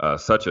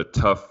 Such a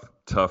tough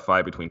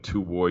fight between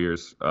two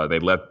warriors. They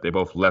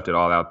both left it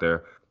all out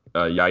there.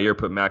 Yair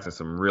put Max in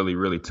some really,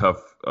 really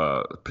tough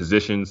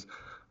positions,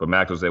 but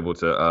Max was able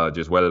to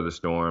just weather the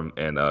storm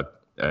and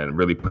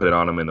really put it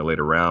on him in the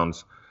later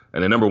rounds.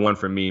 And then number one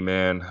for me,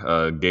 man,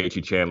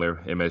 Gaethje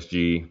Chandler,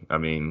 MSG. I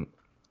mean,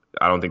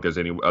 I don't think there's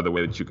any other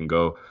way that you can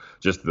go.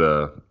 Just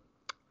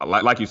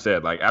like you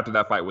said, like after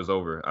that fight was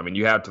over, I mean,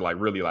 you had to like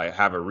really like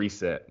have a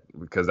reset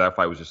because that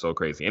fight was just so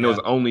crazy. And It was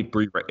only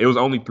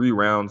three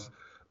rounds.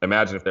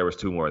 Imagine if there was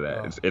two more of that.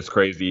 Oh. It's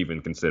crazy to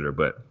even consider,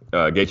 but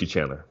Gaethje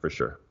Chandler for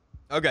sure.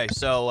 Okay,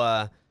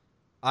 so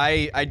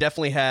I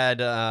definitely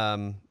had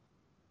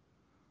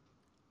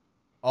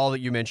all that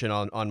you mentioned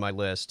on my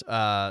list.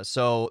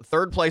 So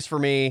third place for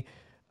me,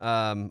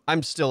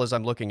 I'm still, as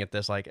I'm looking at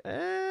this, like,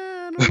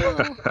 I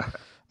don't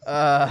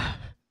know.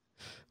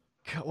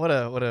 What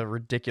a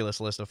ridiculous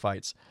list of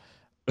fights.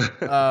 Okay,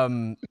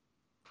 I'm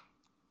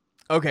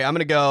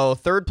gonna go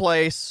third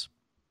place.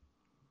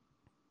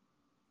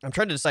 I'm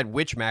trying to decide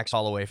which Max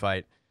Holloway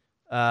fight.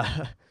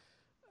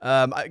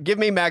 Give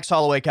me Max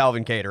Holloway,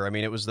 Calvin Kattar. I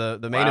mean, it was the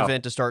main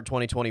event to start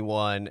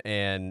 2021,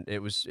 and it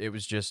was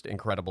just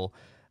incredible.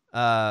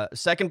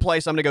 Second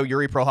place, I'm gonna go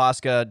Yuri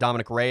Prohaska,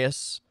 Dominic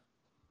Reyes.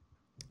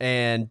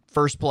 And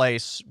first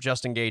place,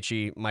 Justin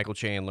Gaethje, Michael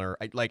Chandler.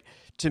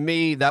 To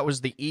me, that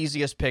was the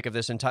easiest pick of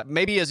this entire.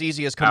 Maybe as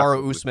easy as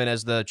Kamaru Usman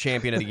as the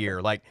champion of the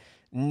year. Like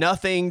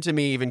nothing to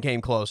me even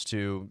came close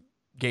to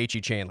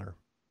Gaethje Chandler.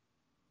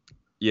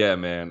 Yeah,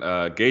 man.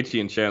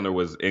 Gaethje and Chandler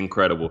was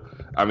incredible.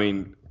 I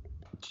mean,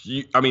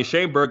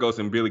 Shane Burgos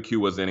and Billy Q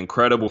was an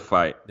incredible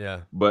fight. Yeah.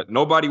 But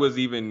nobody was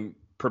even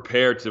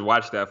prepared to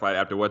watch that fight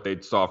after what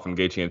they saw from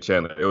Gaethje and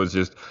Chandler. It was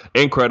just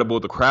incredible.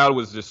 The crowd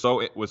was just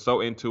so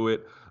into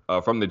it.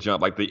 From the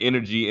jump, like the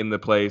energy in the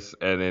place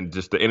and then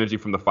just the energy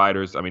from the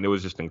fighters. I mean, it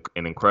was just an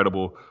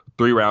incredible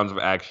 3 rounds of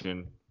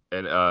action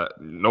and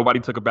nobody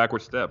took a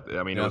backward step.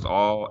 I mean, it was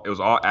all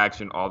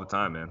action all the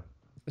time, man.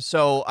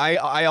 So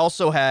I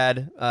also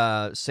had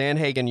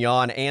Sandhagen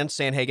Jan and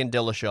Sandhagen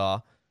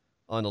Dillashaw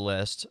on the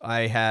list.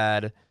 I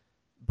had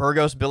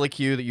Burgos Billy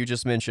Q that you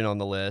just mentioned on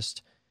the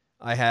list.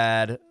 I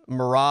had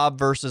Merab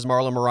versus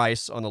Marlon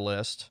Moraes on the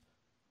list.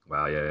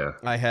 Wow, yeah.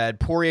 I had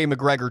Poirier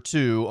McGregor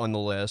 2 on the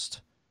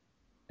list.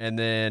 And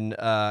then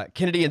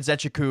Kennedy and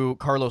Nzechukwu,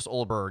 Carlos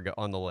Ulberg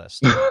on the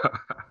list.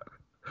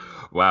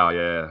 Wow,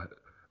 yeah.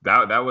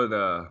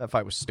 That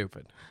fight was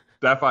stupid.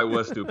 That fight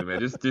was stupid, man.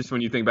 Just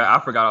when you think back,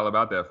 I forgot all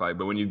about that fight.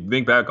 But when you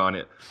think back on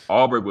it,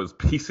 Ulberg was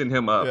piecing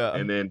him up. Yeah.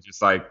 And then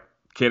just like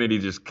Kennedy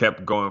just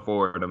kept going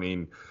forward. I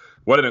mean,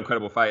 what an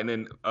incredible fight. And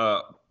then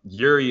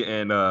Yuri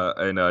and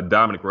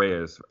Dominic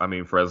Reyes, I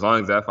mean, for as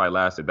long as that fight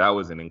lasted, that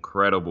was an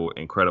incredible,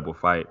 incredible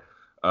fight.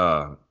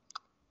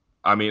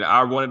 I mean,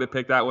 I wanted to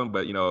pick that one,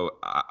 but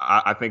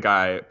I think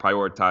I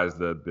prioritized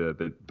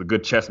the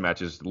good chess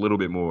matches a little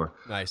bit more.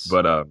 Nice,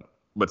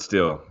 but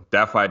still,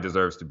 that fight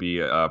deserves to be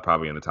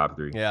probably in the top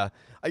 3. Yeah,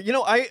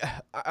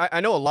 I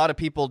know a lot of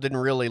people didn't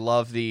really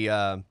love the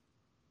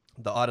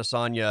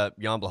Adesanya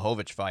Jan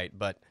Blachowicz fight,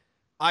 but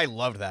I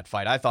loved that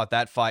fight. I thought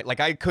that fight, like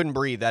I couldn't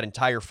breathe that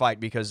entire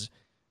fight because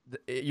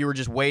you were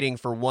just waiting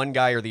for one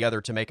guy or the other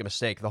to make a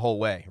mistake the whole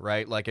way,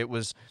 right? Like it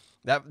was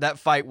that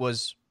fight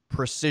was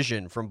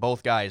precision from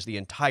both guys the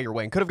entire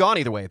way and could have gone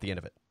either way at the end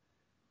of it.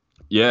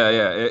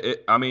 Yeah.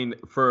 I mean,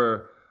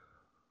 for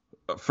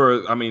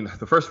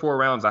the first 4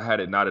 rounds, I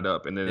had it knotted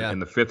up. And then in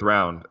the 5th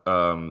round,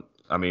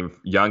 I mean,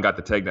 Jan got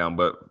the takedown,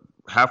 but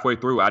halfway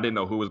through, I didn't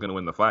know who was going to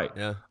win the fight.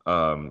 Yeah.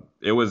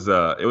 It was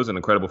an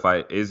incredible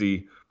fight.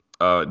 Izzy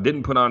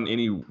didn't put on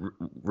any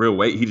real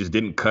weight. He just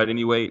didn't cut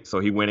any weight. So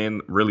he went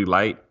in really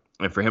light.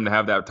 And for him to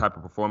have that type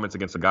of performance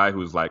against a guy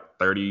who's like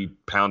 30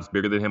 pounds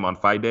bigger than him on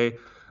fight day,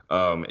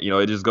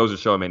 it just goes to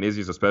show, man,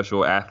 Izzy's a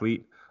special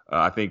athlete.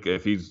 I think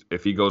if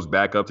he goes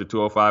back up to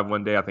 205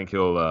 one day, I think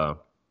he'll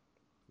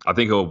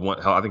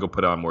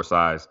put on more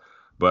size.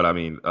 But I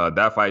mean,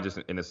 that fight just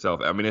in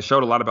itself, I mean, it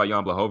showed a lot about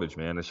Jan Blachowicz,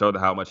 man. It showed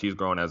how much he's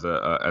grown as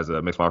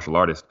a mixed martial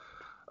artist.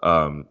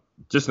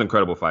 Just an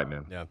incredible fight,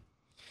 man. Yeah.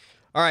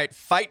 All right,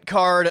 fight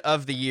card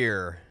of the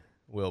year,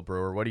 Will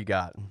Brewer. What do you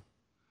got?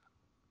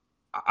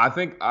 I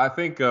think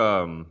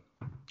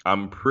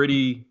I'm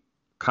pretty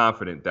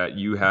confident that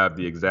you have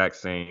the exact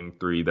same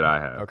 3 that I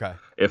have. Okay.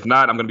 If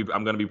not, I'm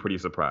gonna be pretty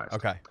surprised.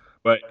 Okay.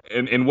 But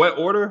in what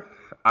order?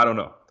 I don't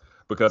know,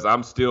 because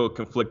I'm still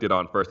conflicted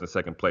on first and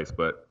second place.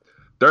 But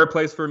third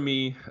place for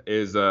me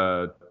is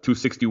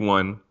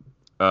 261.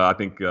 I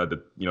think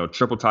the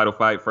triple title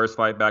fight, first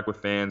fight back with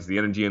fans, the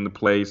energy in the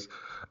place,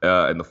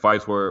 and the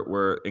fights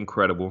were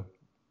incredible.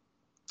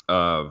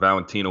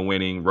 Valentino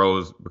winning,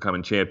 Rose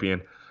becoming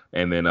champion,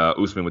 and then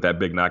Usman with that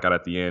big knockout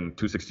at the end.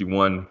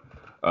 261.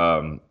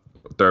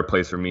 Third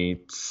place for me.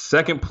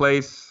 Second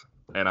place,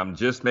 and I'm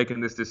just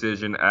making this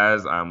decision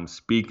as I'm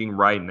speaking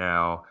right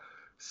now.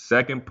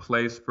 Second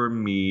place for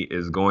me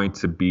is going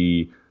to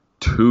be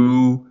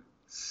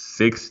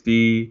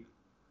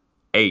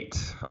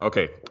 268.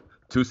 Okay,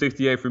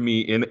 268 for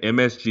me in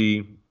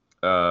MSG.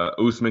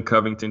 Usman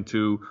Covington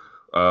 2,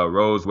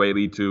 Rose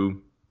Whaley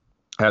 2.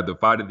 Had the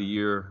fight of the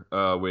year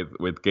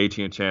with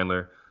Gaethje and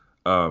Chandler.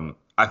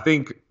 I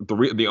think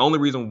the only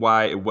reason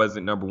why it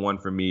wasn't number one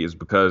for me is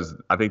because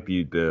I think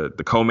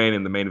the co-main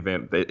and the main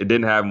event it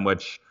didn't have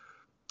much.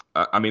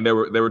 I mean, they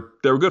were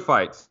good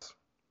fights,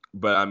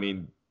 but I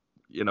mean,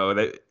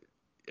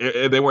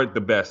 they weren't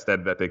the best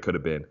that they could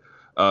have been.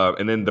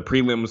 And then the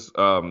prelims,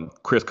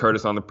 Chris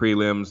Curtis on the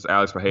prelims,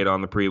 Alex Pereira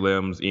on the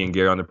prelims, Ian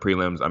Gary on the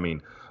prelims. I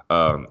mean,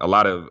 a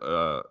lot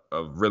of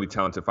really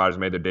talented fighters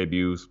made their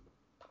debuts.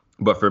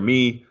 But for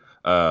me,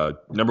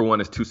 number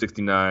one is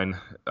 269.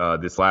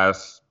 This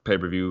last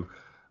pay-per-view,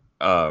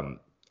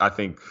 I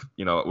think,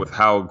 with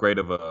how great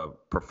of a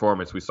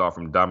performance we saw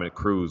from Dominic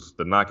Cruz,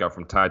 the knockout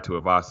from Tai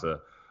Tuivasa,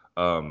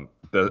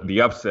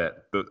 the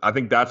upset. I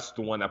think that's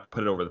the one that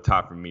put it over the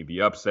top for me.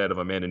 The upset of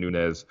Amanda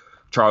Nunes,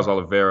 Charles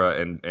Oliveira,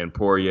 and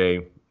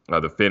Poirier,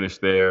 the finish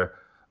there.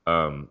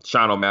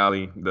 Sean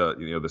O'Malley,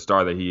 the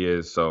star that he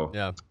is. So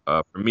yeah.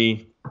 For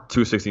me,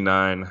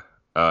 269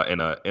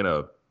 in a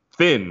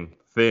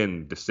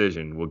thin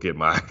decision will get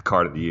my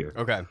card of the year.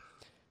 Okay.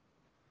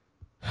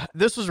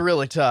 This was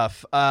really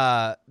tough.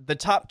 The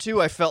top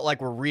two I felt like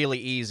were really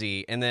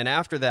easy. And then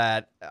after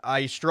that,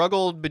 I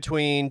struggled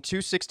between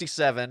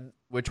 267,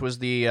 which was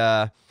the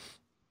Jan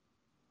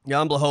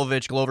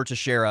Blachowicz, Glover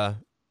Teixeira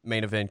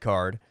main event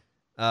card.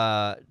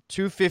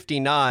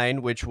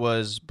 259, which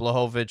was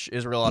Blachowicz,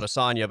 Israel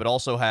Adesanya, but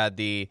also had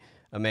the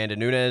Amanda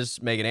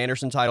Nunes, Megan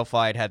Anderson title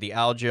fight, had the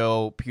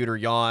Aljo, Petr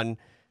Yan,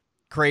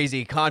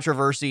 crazy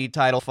controversy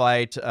title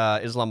fight.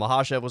 Islam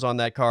Makhachev was on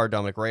that card.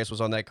 Dominic Reyes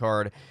was on that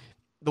card.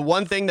 The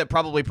one thing that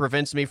probably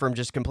prevents me from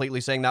just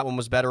completely saying that one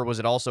was better was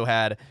it also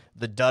had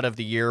the dud of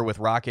the year with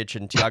Rakic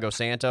and Thiago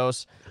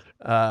Santos.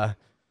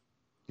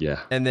 Yeah.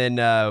 And then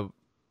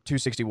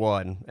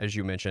 261, as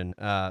you mentioned.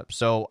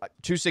 So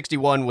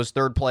 261 was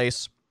third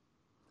place.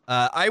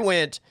 I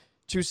went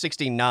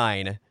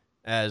 269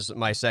 as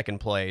my second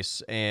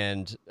place.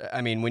 And,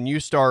 I mean, when you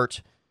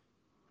start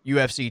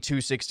UFC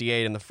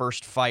 268 and the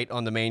first fight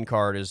on the main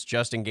card is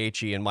Justin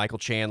Gaethje and Michael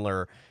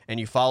Chandler, and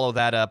you follow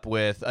that up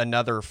with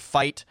another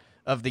fight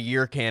of the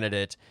year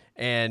candidate.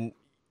 And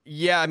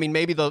yeah, I mean,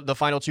 maybe the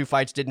final two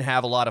fights didn't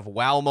have a lot of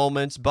wow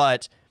moments,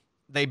 but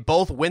they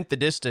both went the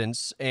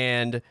distance.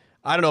 And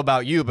I don't know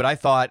about you, but I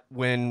thought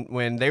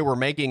when they were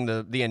making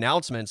the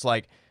announcements,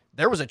 like,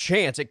 there was a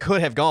chance it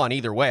could have gone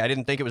either way. I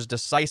didn't think it was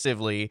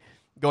decisively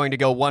going to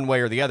go one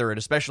way or the other, and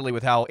especially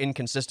with how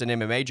inconsistent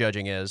MMA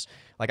judging is.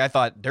 Like, I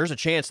thought there's a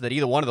chance that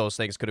either one of those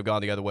things could have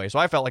gone the other way. So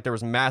I felt like there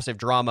was massive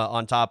drama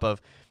on top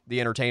of the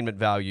entertainment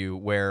value,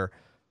 where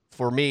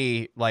for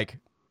me, like,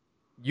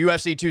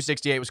 UFC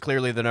 268 was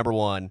clearly the number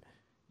one.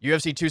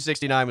 UFC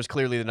 269 was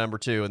clearly the number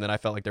two, and then I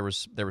felt like there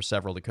were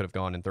several that could have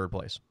gone in third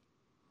place.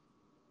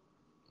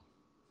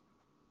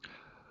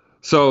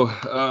 So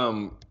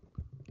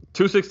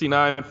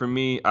 269 for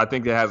me, I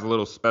think it has a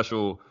little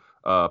special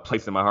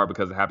place in my heart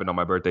because it happened on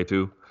my birthday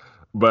too.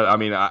 But I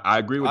mean, I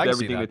agree with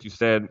everything that you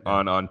said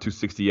on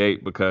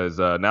 268 because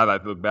now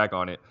that I look back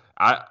on it,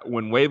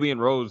 when Whaley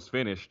and Rose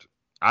finished,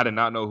 I did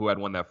not know who had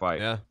won that fight.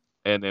 Yeah.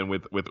 And then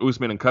with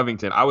Usman and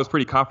Covington, I was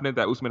pretty confident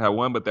that Usman had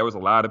won, but there was a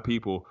lot of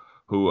people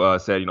who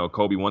said,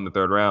 Kobe won the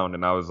third round,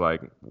 and I was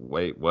like,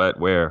 wait, what,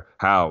 where,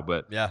 how?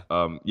 But yeah,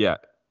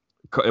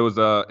 it was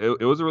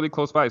a really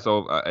close fight.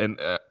 So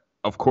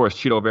of course,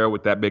 Chito Vera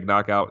with that big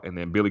knockout, and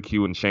then Billy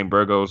Q and Shane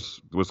Burgos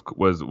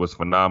was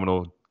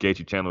phenomenal.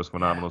 Gaethje Chandler was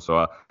phenomenal.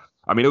 So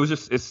I mean,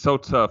 it's so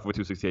tough with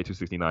 268,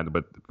 269.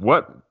 But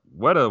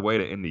what a way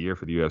to end the year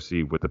for the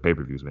UFC with the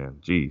pay-per-views, man.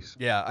 Jeez.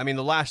 Yeah, I mean,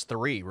 the last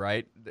three,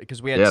 right?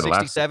 Because we had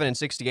 67 and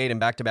 68 in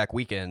back-to-back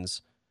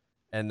weekends,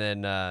 and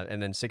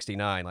then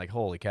 69. Like,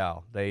 holy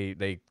cow,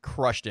 they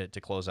crushed it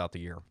to close out the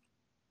year.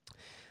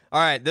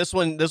 All right, this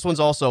one's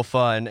also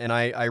fun, and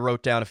I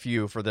wrote down a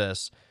few for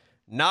this.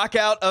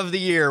 Knockout of the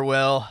year,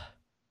 Will.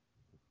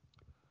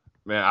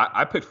 Man,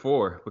 I picked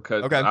 4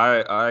 because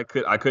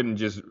I couldn't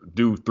just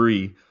do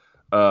 3.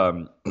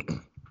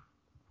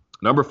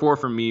 Number 4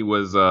 for me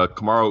was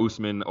Kamaru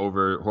Usman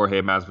over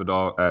Jorge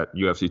Masvidal at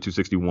UFC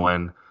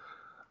 261.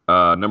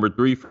 Number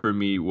 3 for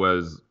me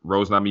was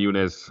Rose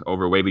Namajunas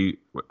over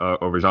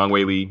Zhang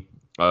Weili,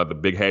 the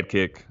big head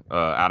kick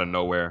out of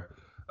nowhere.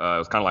 It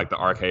was kind of like the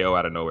RKO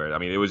out of nowhere. I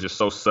mean, it was just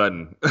so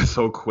sudden,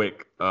 so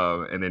quick,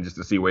 and then just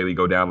to see Weili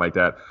go down like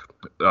that,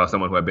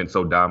 someone who had been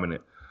so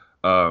dominant.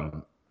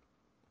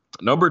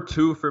 Number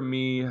 2 for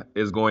me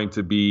is going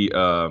to be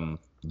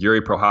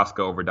Yuri Prohaska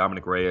over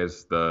Dominic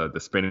Reyes, the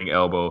spinning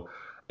elbow.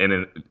 And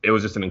then it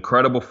was just an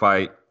incredible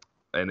fight.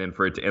 And then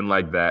for it to end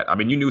like that, I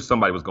mean, you knew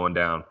somebody was going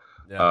down.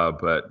 Yeah.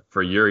 But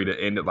for Yuri to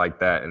end it like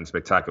that in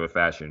spectacular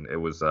fashion, it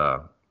was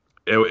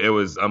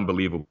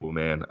unbelievable,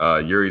 man.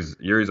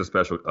 Yuri's a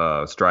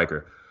special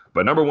striker.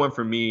 But number one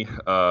for me,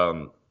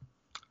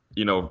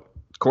 you know,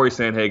 Corey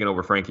Sandhagen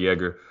over Frankie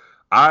Edgar.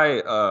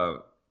 I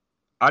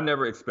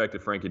never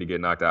expected Frankie to get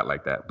knocked out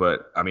like that,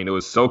 but I mean, it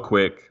was so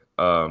quick.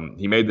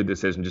 He made the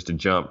decision just to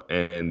jump,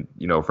 and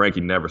you know,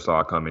 Frankie never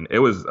saw it coming. It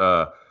was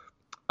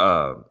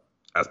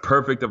as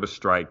perfect of a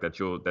strike that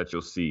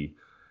you'll see.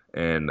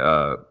 And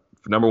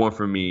number one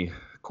for me,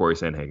 Corey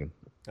Sandhagen.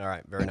 All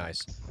right, very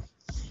nice.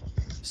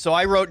 So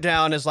I wrote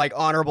down as like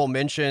honorable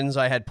mentions,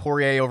 I had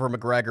Poirier over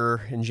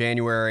McGregor in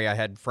January. I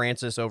had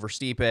Francis over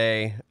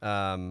Stipe.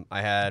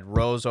 I had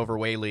Rose over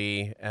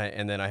Weili,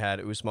 and then I had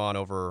Usman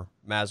over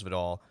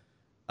Masvidal.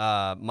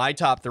 My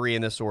top three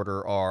in this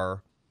order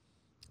are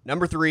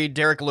number 3,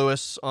 Derek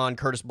Lewis on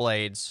Curtis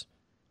Blades.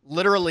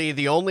 Literally,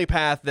 the only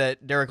path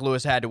that Derek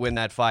Lewis had to win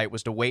that fight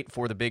was to wait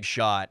for the big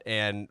shot,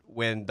 and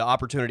when the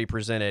opportunity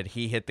presented,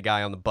 he hit the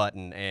guy on the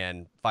button,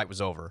 and fight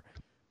was over.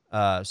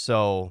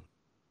 So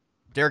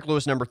Derek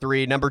Lewis, number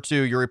 3. Number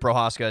 2, Yuri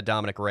Prohaska,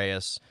 Dominic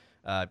Reyes.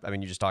 I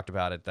mean, you just talked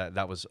about it.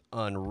 That was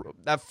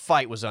that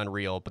fight was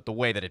unreal, but the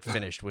way that it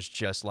finished was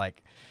just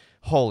like,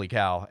 holy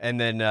cow. And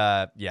then,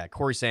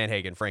 Corey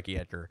Sandhagen, Frankie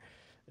Edgar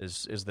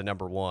is the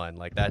number 1.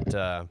 Like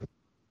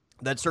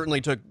that certainly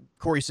took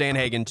Corey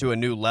Sandhagen to a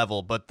new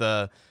level, but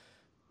I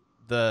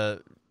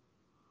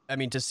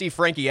mean, to see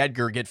Frankie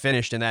Edgar get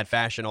finished in that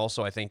fashion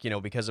also, I think,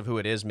 because of who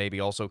it is, maybe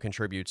also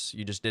contributes.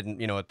 You just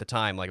didn't, at the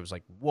time, like, it was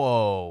like,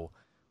 whoa,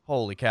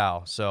 holy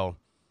cow. So,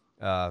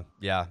 I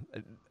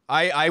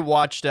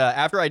watched,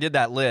 after I did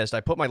that list,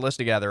 I put my list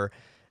together,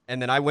 and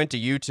then I went to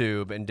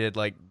YouTube and did,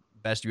 like,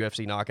 best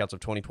UFC knockouts of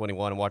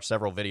 2021 and watched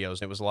several videos,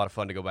 and it was a lot of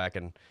fun to go back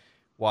and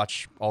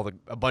watch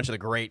a bunch of the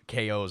great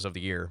KOs of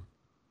the year.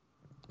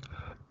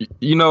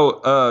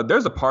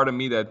 There's a part of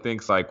me that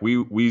thinks like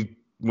we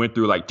went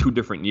through like 2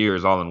 different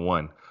years all in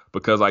one,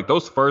 because like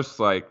those first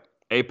like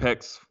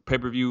Apex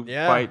pay-per-view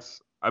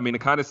fights, I mean,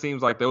 it kind of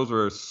seems like those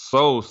were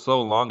so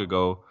long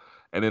ago,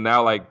 and then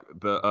now like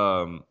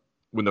the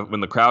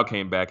when the crowd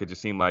came back, it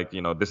just seemed like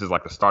this is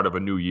like the start of a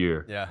new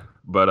year. Yeah.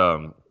 But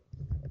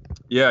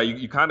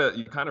you kind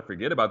of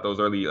forget about those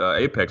early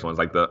Apex ones,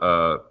 like the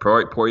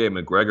Poirier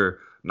McGregor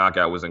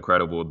knockout was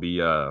incredible.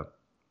 The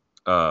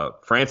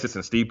Francis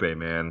and Stipe,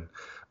 man.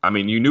 I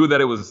mean, you knew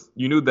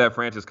that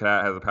Francis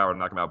has the power to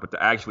knock him out, but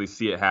to actually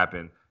see it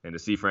happen and to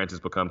see Francis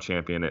become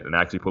champion and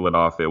actually pull it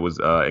off, it was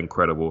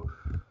incredible.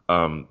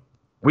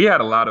 We had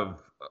a lot of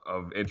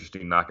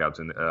interesting knockouts,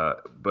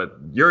 but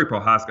Yuri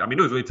Prohaska, I mean,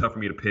 it was really tough for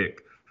me to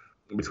pick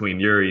between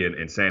Yuri and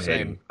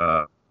Sandhagen.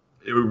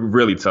 It was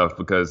really tough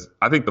because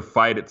I think the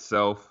fight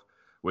itself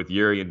with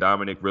Yuri and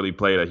Dominic really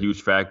played a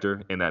huge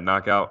factor in that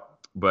knockout.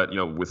 But,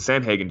 with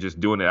Sandhagen just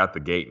doing it out the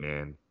gate,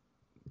 man.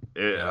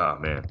 Oh,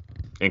 man.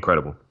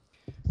 Incredible.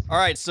 All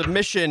right,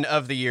 submission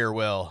of the year,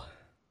 Will.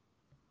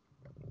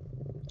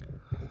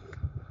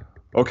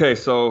 Okay,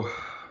 so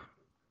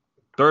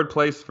third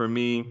place for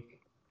me,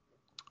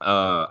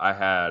 I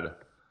had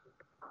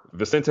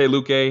Vicente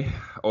Luque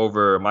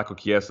over Michael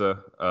Chiesa.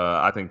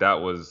 I think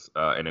that was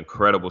an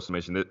incredible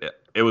submission.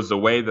 It was the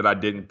way that I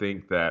didn't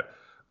think that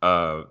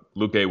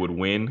Luque would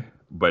win,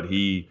 but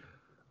he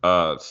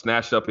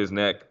snatched up his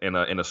neck in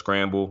a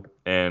scramble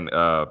and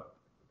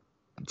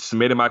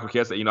submitted Michael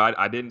Chiesa.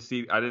 I didn't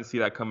see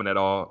that coming at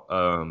all.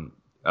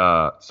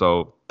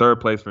 So third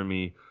place for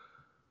me,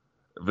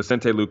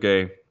 Vicente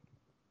Luque.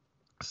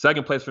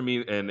 Second place for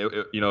me, and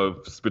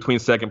between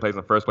second place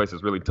and first place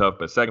is really tough,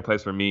 but second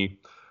place for me,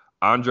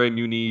 Andre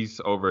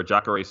Muniz over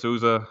Jacare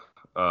Souza,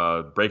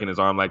 breaking his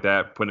arm like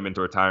that, putting him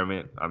into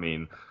retirement. I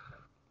mean,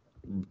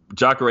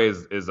 Jacare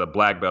is a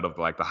black belt of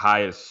like the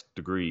highest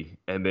degree,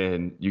 and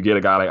then you get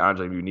a guy like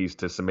Andre Muniz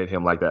to submit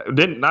him like that.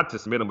 Not to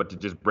submit him, but to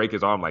just break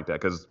his arm like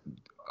that, because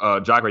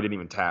Jacare didn't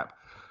even tap.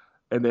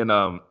 And then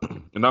the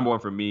number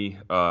 1 for me,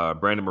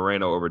 Brandon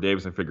Moreno over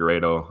Davison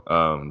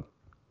Figueiredo,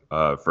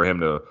 for him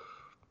to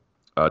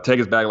take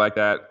his bag like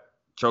that,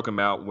 choke him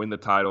out, win the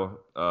title.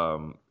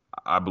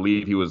 I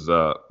believe he was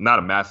not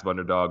a massive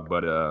underdog,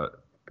 but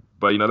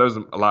there's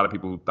a lot of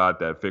people who thought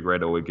that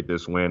Figueiredo would get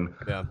this win.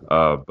 Yeah.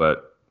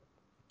 But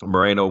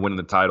Moreno winning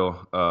the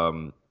title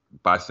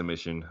by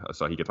submission,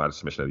 so he gets my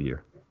submission of the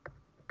year.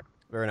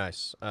 Very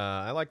nice.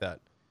 I like that.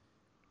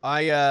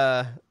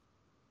 I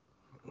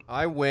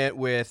went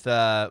with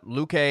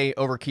Luque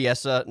over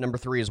Chiesa, number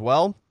 3 as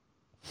well.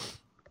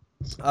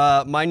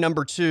 My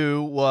number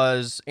 2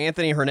 was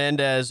Anthony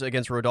Hernandez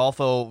against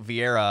Rodolfo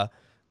Vieira,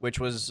 which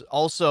was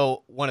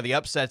also one of the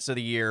upsets of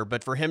the year.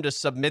 But for him to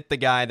submit the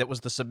guy that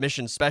was the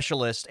submission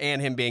specialist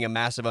and him being a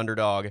massive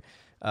underdog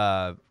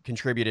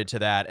contributed to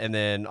that. And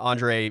then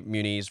Andre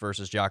Muniz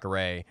versus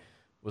Jacare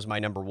was my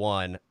number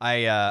 1.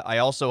 I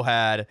also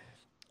had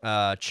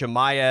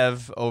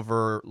Chimaev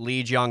over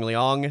Li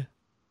Jiangliang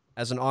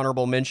as an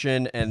honorable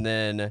mention, and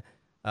then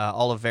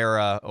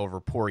Oliveira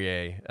over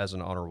Poirier as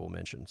an honorable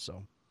mention.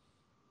 So.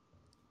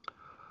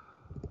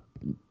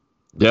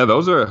 Yeah,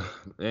 those are,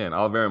 man,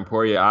 Oliveira and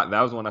Poirier.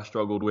 That was one I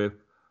struggled with.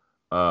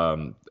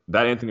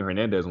 That Anthony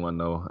Hernandez one,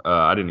 though,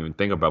 I didn't even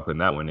think about putting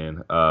that one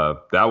in.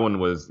 That one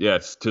was,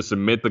 to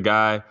submit the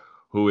guy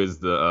who is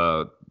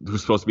the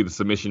who's supposed to be the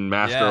submission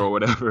master or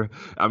whatever.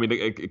 I mean,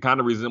 it kind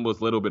of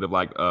resembles a little bit of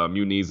like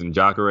Muniz and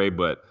Jacare,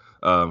 but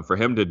for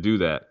him to do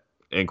that,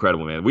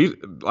 incredible, man. We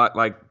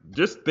like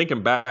just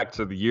thinking back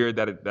to the year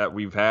that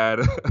we've had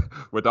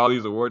with all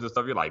these awards and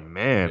stuff. You're like,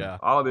 man,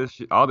 all this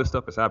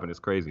stuff has happened. It's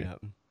crazy. Yeah.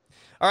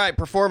 All right,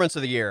 performance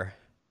of the year.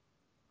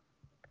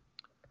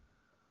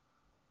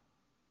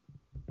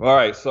 All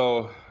right,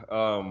 so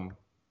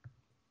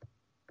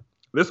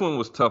this one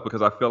was tough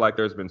because I feel like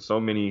there's been so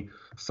many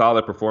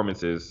solid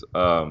performances.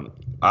 I'm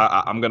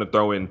going to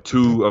throw in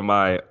two of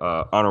my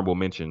honorable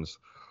mentions.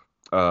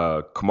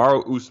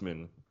 Kamaru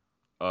Usman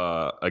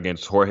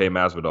against Jorge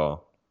Masvidal,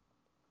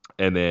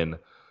 and then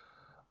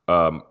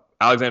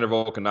Alexander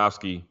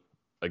Volkanovski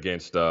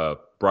against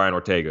Brian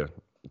Ortega.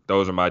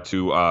 Those are my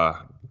two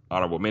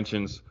honorable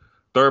mentions.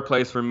 Third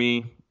place for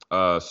me,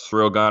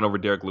 Cyril Gane over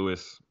Derek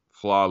Lewis.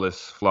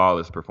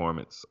 Flawless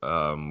performance.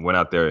 Went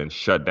out there and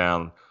shut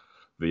down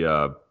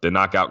the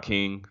knockout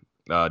king.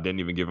 Didn't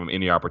even give him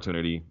any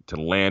opportunity to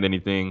land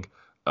anything.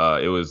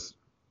 It was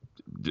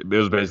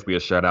basically a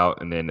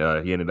shutout, and then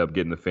he ended up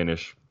getting the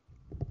finish.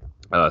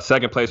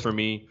 Second place for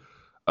me,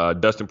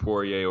 Dustin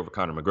Poirier over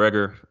Conor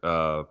McGregor.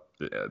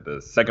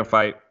 The second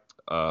fight,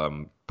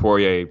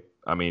 Poirier.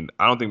 I mean,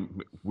 I don't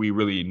think we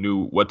really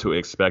knew what to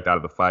expect out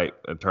of the fight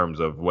in terms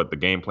of what the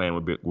game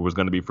plan was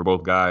going to be for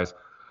both guys.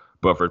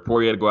 But for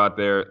Poirier to go out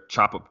there,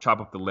 chop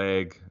up the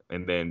leg,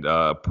 and then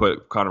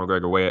put Conor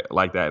McGregor away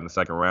like that in the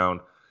second round,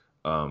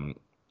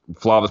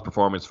 flawless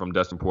performance from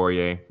Dustin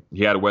Poirier.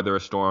 He had to weather a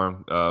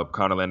storm.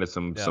 Conor landed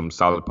some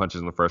solid punches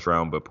in the first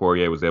round, but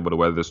Poirier was able to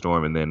weather the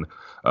storm and then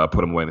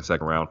put him away in the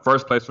second round.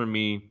 First place for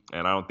me,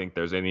 and I don't think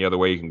there's any other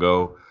way you can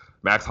go.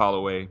 Max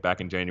Holloway back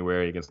in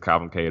January against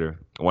Calvin Kattar.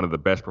 One of the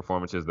best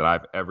performances that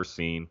I've ever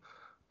seen.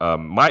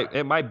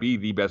 It might be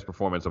the best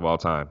performance of all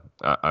time.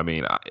 I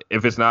mean,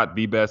 if it's not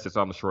the best, it's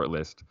on the short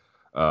list.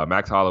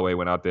 Max Holloway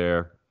went out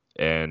there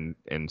and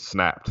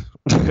snapped.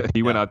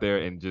 He went out there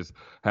and just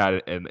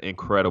had an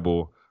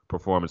incredible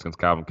performance against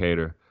Calvin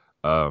Kattar.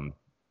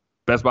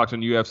 Best boxer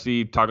in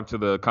UFC. Talking to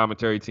the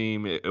commentary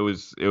team, it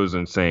was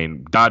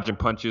insane. Dodging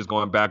punches,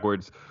 going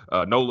backwards,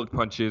 no look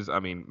punches.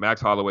 I mean,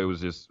 Max Holloway was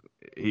just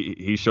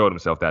he showed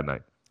himself that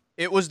night.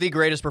 It was the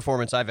greatest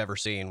performance I've ever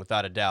seen,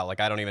 without a doubt. Like,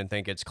 I don't even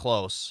think it's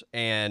close.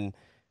 And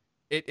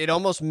it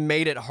almost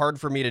made it hard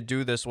for me to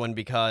do this one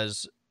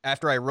because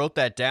after I wrote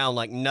that down,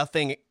 like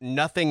nothing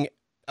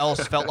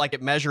else felt like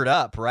it measured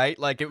up, right?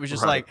 Like, it was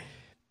just like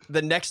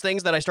the next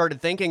things that I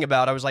started thinking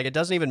about, I was like, it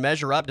doesn't even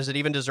measure up. Does it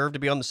even deserve to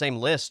be on the same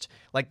list?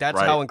 Like,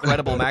 that's how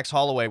incredible Max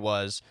Holloway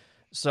was.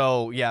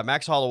 So, yeah,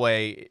 Max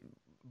Holloway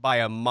by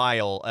a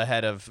mile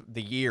ahead of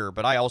the year.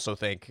 But I also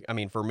think, I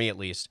mean, for me at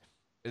least,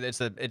 it's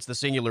the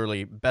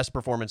singularly best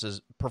performance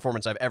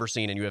I've ever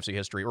seen in UFC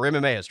history or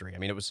MMA history. I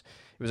mean, it was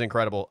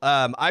incredible.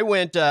 I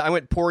went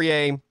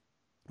Poirier,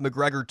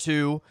 McGregor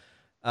 2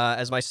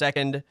 as my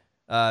second.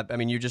 I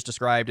mean, you just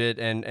described it,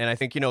 and I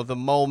think, you know, the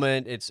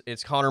moment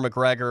it's Conor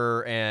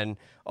McGregor and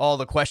all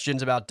the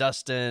questions about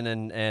Dustin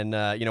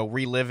and you know,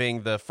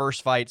 reliving the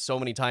first fight so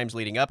many times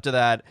leading up to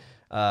that.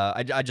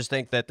 I just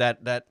think that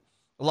a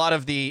lot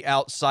of the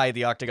outside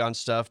the octagon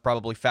stuff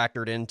probably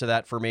factored into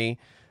that for me.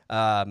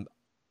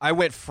 I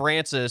went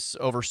Francis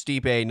over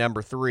Stipe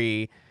number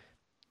 3,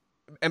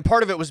 and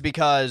part of it was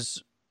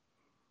because,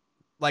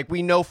 like,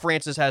 we know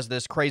Francis has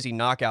this crazy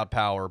knockout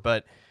power,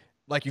 but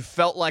like, you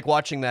felt like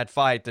watching that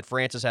fight that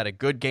Francis had a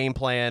good game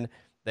plan,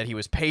 that he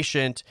was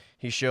patient,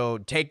 he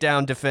showed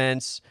takedown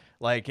defense.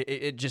 Like,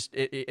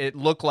 it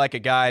looked like a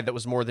guy that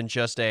was more than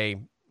just a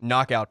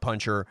knockout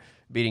puncher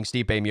beating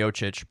Stipe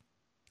Miocic.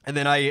 And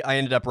then I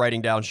ended up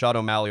writing down Sean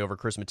O'Malley over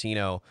Chris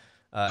Matino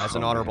as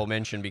an honorable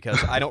mention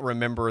because I don't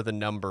remember the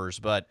numbers,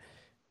 but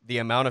the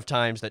amount of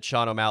times that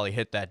Sean O'Malley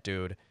hit that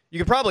dude, you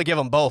could probably give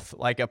them both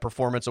like a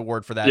performance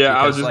award for that. Yeah,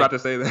 because, I was just about to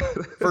say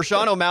that. For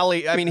Sean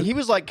O'Malley, I mean, he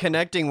was like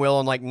connecting Will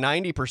on like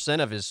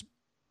 90% of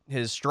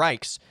his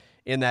strikes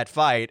in that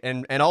fight,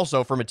 and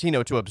also for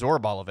Matino to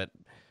absorb all of it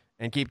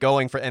and keep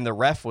going and the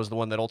ref was the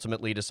one that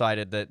ultimately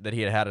decided that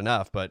he had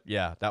enough. But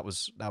yeah, that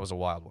was a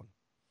wild one.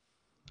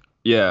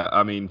 Yeah,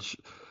 I mean,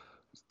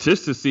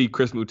 just to see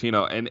Chris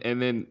Matino,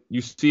 and then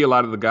you see a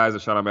lot of the guys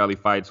that Sean O'Malley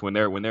fights when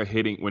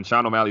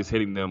Sean O'Malley's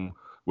hitting them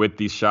with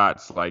these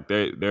shots, like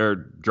they're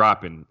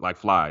dropping like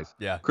flies.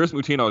 Yeah. Chris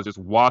Matino is just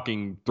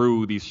walking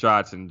through these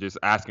shots and just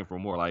asking for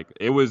more. Like,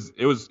 it was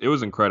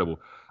incredible.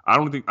 I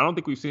don't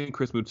think we've seen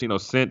Chris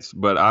Matino since,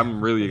 but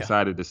I'm really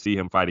excited to see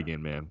him fight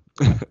again, man.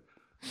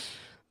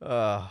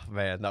 Oh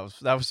man, that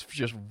was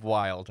just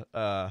wild.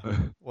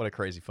 What a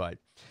crazy fight.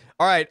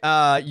 All right,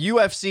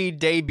 UFC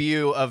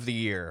debut of the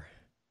year.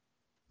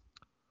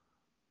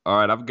 All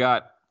right, I've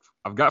got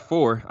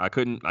 4. I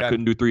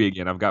couldn't do 3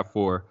 again. I've got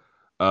 4.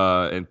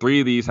 And 3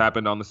 of these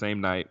happened on the same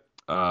night.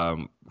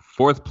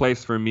 Fourth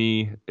place for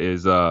me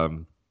is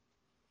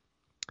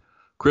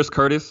Chris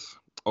Curtis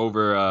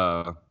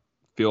over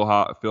Phil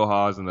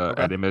Hawes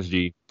at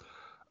MSG.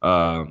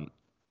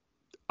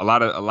 a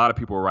lot of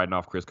people were writing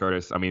off Chris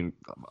Curtis. I mean,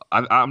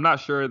 I'm not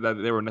sure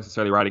that they were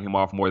necessarily writing him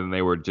off more than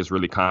they were just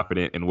really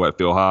confident in what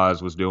Phil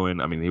Haas was doing.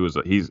 I mean,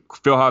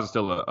 Phil Haas is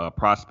still a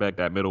prospect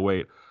at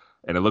middleweight,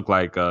 and it looked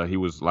like he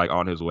was like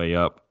on his way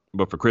up.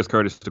 But for Chris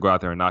Curtis to go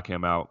out there and knock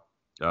him out,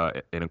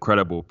 an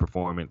incredible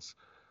performance.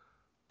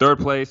 Third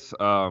place,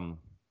 I'm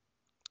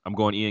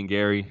going Ian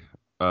Gary.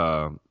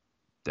 Dang,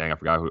 I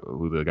forgot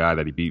who the guy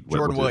that he beat.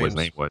 Jordan what Williams.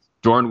 his name was.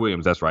 Jordan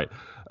Williams. That's right.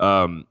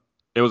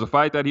 It was a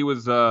fight that he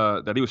was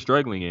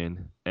struggling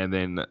in, and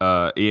then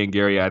Ian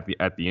Gary at the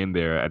end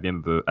there, at the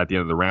end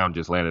of the round,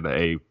 just landed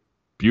a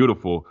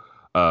beautiful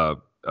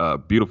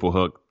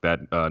hook that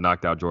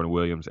knocked out Jordan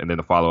Williams, and then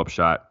the follow up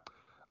shot.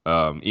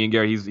 Ian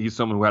Gary, he's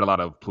someone who had a lot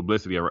of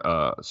publicity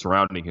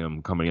surrounding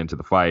him coming into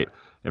the fight,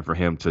 and for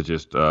him to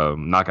just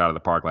knock out of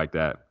the park like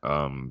that,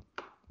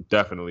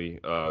 definitely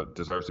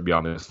deserves to be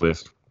on this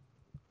list.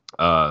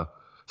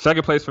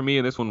 Second place for me,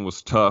 and this one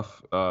was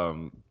tough,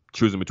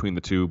 choosing between the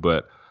two,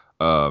 but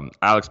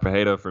Alex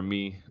Pereira for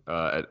me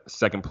at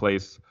second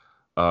place.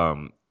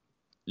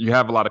 You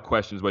have a lot of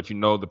questions, but you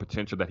know the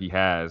potential that he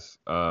has,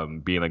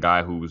 being a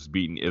guy who's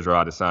beaten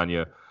Israel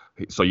Adesanya.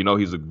 So you know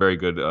he's a very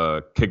good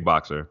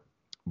kickboxer.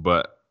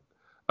 But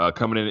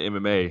coming into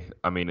MMA,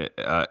 I mean,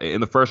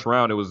 in the first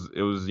round, it was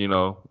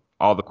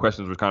all the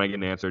questions were kind of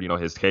getting answered.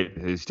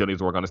 He still needs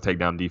to work on his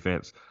takedown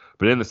defense.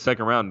 But in the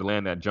second round, to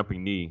land that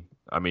jumping knee,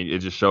 I mean, it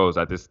just shows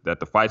that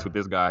the fights with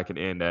this guy can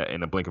end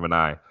in a blink of an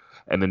eye.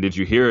 And then did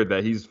you hear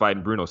that he's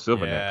fighting Bruno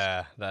Silva next?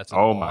 Yeah, that's an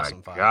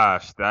awesome fight. Oh my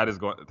gosh, that is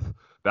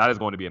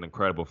going to be an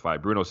incredible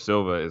fight. Bruno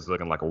Silva is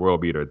looking like a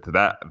world beater.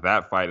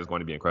 That fight is going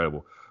to be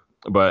incredible.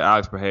 But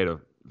Alex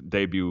Pereira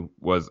debut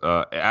was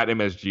at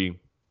MSG.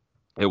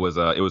 It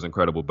was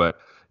incredible. But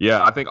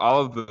yeah, I think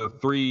all of the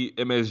three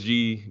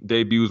MSG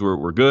debuts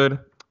were good.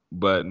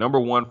 But number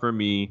one for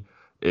me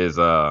is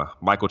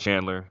Michael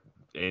Chandler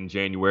in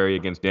January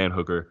against Dan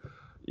Hooker.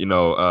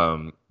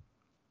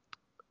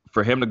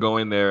 For him to go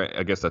in there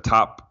against a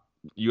top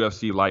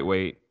UFC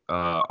lightweight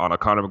on a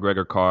Conor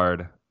McGregor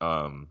card,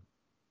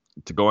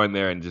 to go in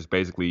there and just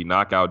basically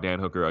knock out Dan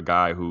Hooker, a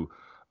guy who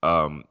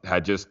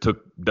had just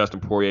took Dustin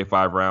Poirier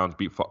 5 rounds,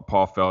 beat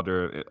Paul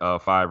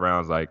Felder 5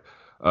 rounds. Like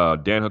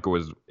Dan Hooker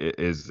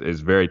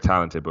is very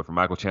talented, but for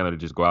Michael Chandler to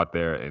just go out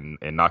there and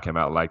knock him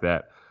out like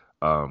that,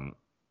 and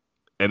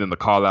then the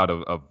call out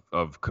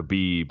of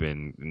Khabib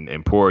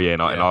and Poirier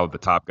and all of the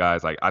top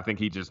guys, like I think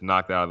he just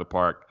knocked it out of the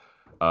park.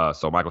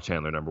 So Michael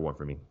Chandler, number one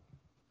for me.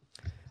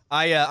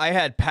 I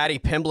had Paddy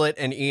Pimblett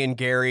and Ian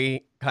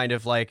Gary, kind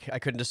of like I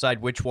couldn't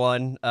decide which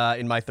one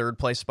in my third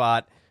place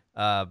spot.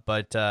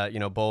 But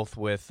both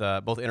with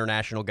both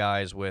international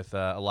guys with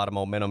a lot of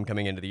momentum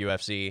coming into the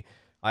UFC.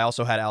 I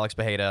also had Alex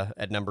Pereira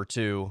at number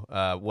 2.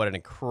 What an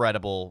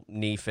incredible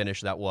knee finish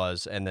that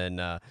was. And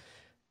then,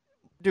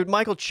 dude,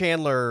 Michael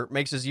Chandler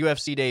makes his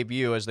UFC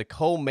debut as the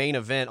co-main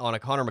event on a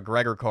Conor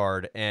McGregor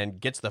card and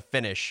gets the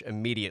finish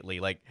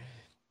immediately. Like,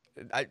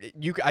 I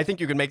think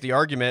you can make the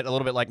argument a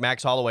little bit like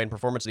Max Holloway in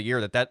Performance of the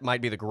Year that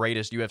might be the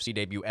greatest UFC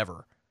debut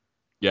ever.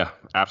 Yeah,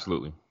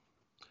 absolutely.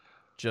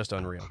 Just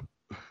unreal.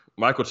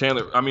 Michael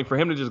Chandler, I mean, for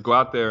him to just go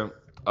out there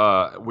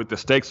with the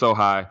stakes so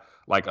high,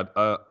 like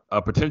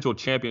a potential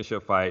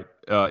championship fight,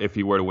 if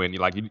he were to win,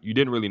 you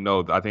didn't really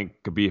know. I think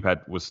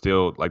Khabib was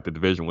still, like, the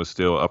division was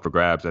still up for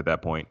grabs at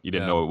that point. You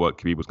didn't know what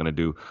Khabib was going to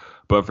do.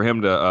 But for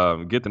him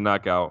to get the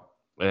knockout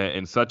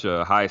in such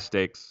a high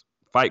stakes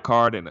fight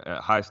card and a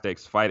high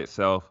stakes fight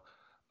itself,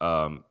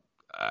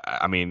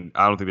 I mean,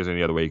 I don't think there's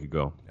any other way you could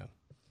go. Yeah.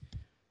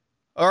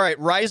 All right,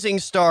 Rising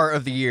Star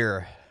of the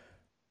Year.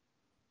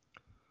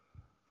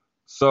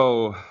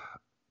 So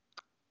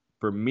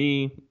for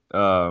me,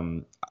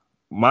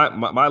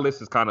 my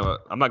list is kind of,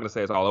 I'm not going to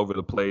say it's all over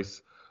the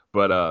place,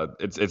 but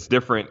it's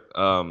different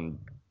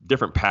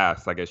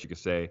paths, I guess you could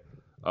say.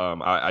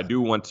 I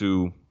do want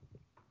to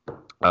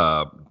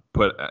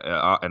put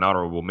an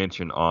honorable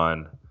mention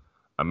on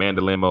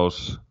Amanda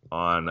Lemos,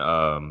 on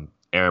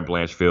Aaron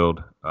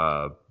Blanchfield.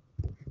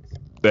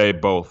 They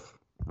both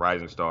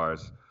rising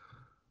stars.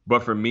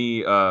 But for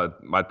me,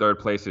 my third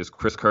place is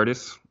Chris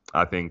Curtis.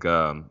 I think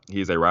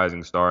he's a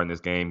rising star in this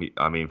game.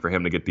 I mean, for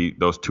him to get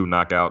those 2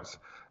 knockouts,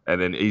 and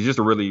then he's just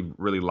a really,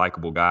 really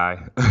likable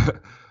guy.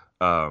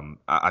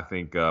 I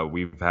think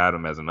we've had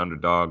him as an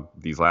underdog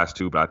these last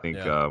 2, but I think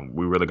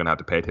we're really going to have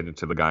to pay attention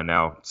to the guy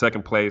now.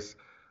 Second place,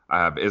 I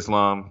have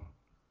Islam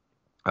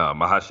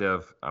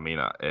Makhachev. I mean,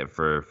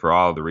 for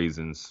all the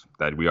reasons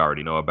that we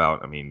already know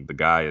about. I mean, the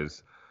guy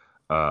is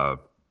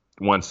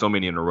won so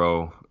many in a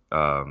row.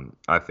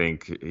 I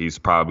think he's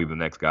probably the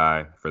next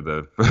guy for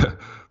the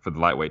for the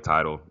lightweight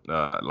title.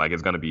 Like,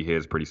 it's going to be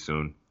his pretty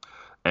soon.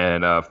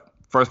 And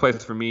first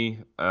place for me,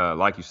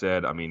 like you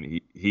said, I mean,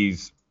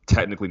 he's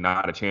technically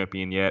not a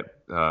champion yet.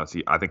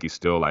 See, I think he's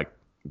still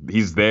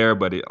he's there,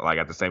 but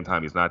at the same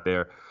time, he's not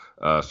there.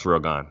 Cyril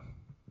Gane.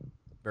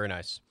 Very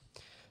nice.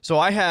 So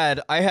I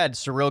had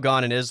Cyril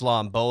Gane and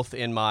Islam both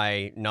in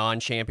my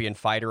non-champion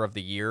fighter of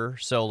the year.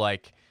 So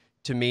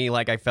to me,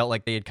 I felt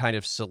like they had kind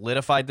of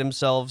solidified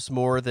themselves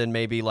more than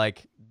maybe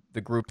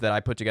the group that I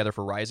put together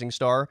for Rising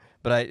Star.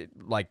 But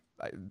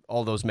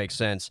all those make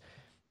sense.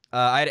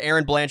 I had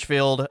Aaron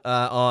Blanchfield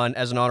on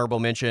as an honorable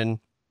mention.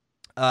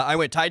 I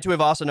went Tai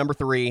Tuivasa number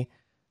 3.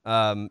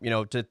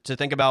 To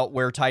think about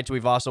where Tai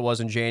Tuivasa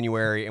was in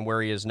January and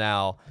where he is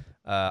now,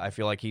 I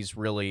feel like he's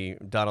really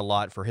done a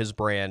lot for his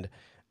brand.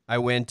 I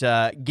went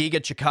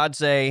Giga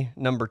Chikadze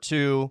number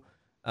 2.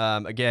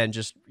 Again,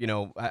 just,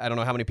 I don't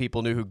know how many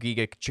people knew who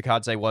Giga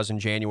Chikadze was in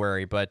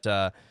January, but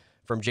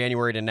from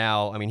January to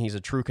now, I mean, he's a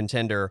true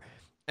contender.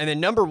 And then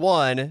number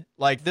 1,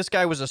 like, this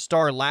guy was a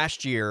star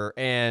last year,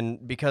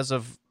 and because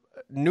of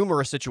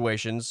numerous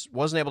situations,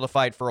 wasn't able to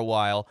fight for a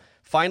while,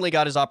 finally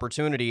got his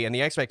opportunity, and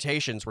the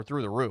expectations were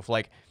through the roof.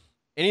 Like,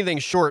 anything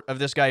short of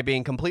this guy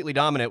being completely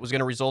dominant was going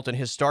to result in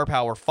his star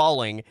power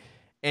falling,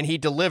 and he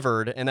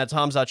delivered, and that's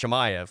Khamzat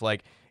Chimaev.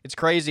 Like, it's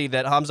crazy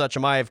that Khamzat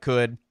Chimaev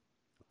could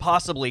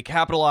possibly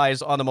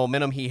capitalize on the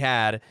momentum he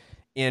had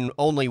in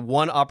only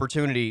one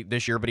opportunity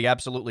this year, but he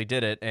absolutely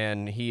did it,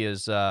 and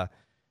he's knocked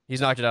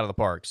it out of the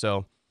park.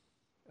 So,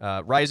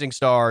 rising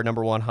star,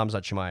 number 1,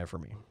 Khamzat Chimaev for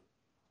me.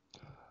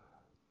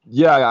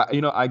 Yeah,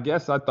 I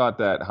guess I thought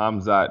that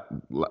Khamzat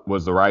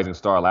was the rising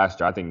star last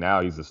year. I think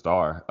now he's a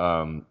star.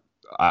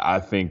 I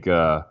think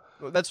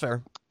that's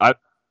fair.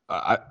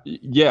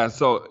 Yeah.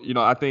 So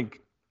I think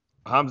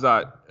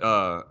Khamzat.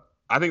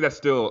 I think that's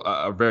still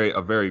a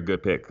very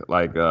good pick.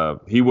 Like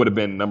he would have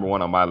been number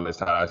 1 on my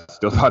list. I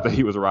still thought that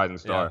he was a rising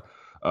star.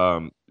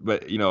 Yeah.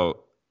 But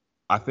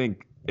I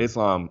think I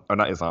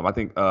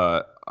think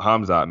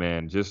Khamzat,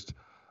 man, just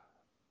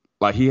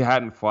like he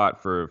hadn't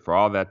fought for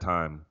all that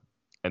time.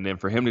 And then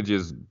for him to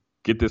just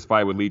get this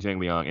fight with Li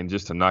Jingliang and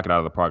just to knock it out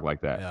of the park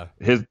like that,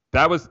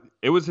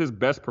 it was his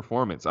best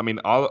performance. I mean,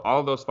 all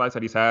of those fights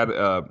that he's had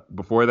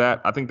before that,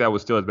 I think that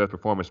was still his best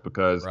performance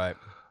because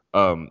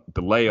the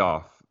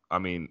layoff. I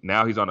mean,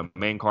 now he's on a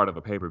main card of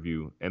a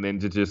pay-per-view, and then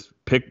to just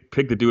pick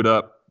the dude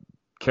up,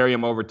 carry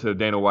him over to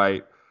Dana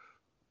White,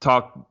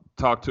 talk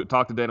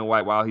to Dana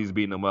White while he's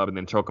beating him up, and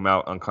then choke him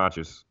out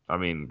unconscious. I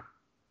mean,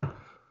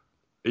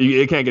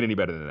 it can't get any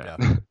better than that.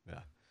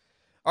 Yeah.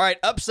 All right,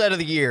 upset of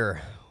the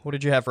year. What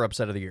did you have for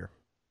upset of the year?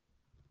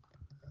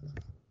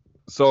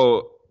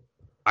 So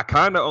I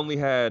kind of only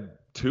had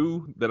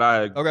 2 that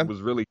I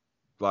was really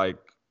like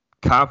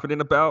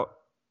confident about.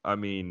 I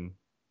mean,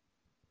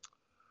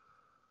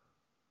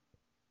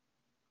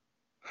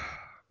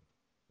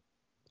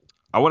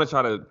 I want to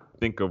try to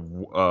think of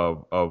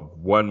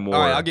one more.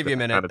 All right, I'll give you a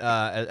minute,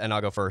 and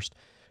I'll go first.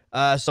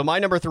 So my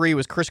number 3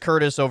 was Chris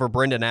Curtis over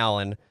Brendan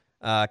Allen.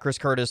 Chris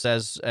Curtis,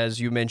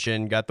 as you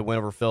mentioned, got the win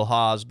over Phil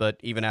Haas, but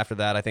even after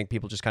that, I think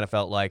people just kind of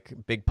felt like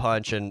big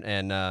punch,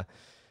 and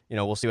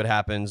we'll see what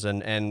happens.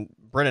 And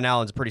Brendan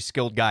Allen's a pretty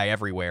skilled guy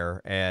everywhere,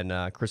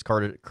 and Chris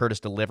Curtis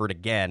delivered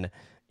again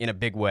in a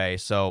big way.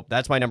 So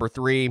that's my number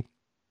 3.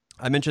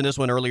 I mentioned this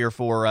one earlier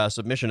for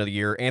submission of the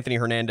year. Anthony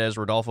Hernandez,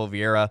 Rodolfo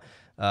Vieira.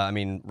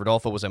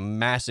 Rodolfo was a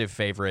massive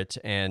favorite,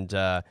 and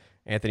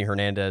Anthony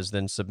Hernandez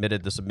then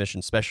submitted the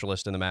submission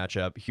specialist in the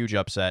matchup. Huge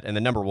upset. And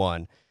then number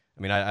 1.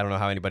 I mean, I don't know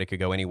how anybody could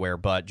go anywhere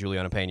but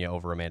Juliana Pena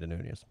over Amanda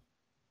Nunes.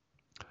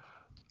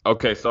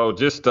 Okay, so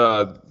just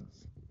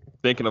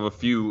thinking of a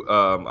few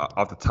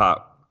off the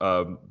top.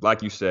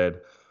 Like you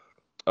said,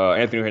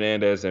 Anthony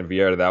Hernandez and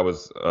Vieira, that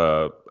was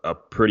a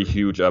pretty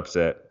huge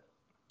upset.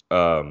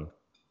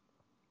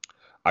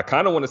 I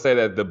kind of want to say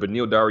that the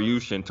Beneil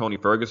Dariush and Tony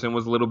Ferguson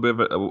was a little bit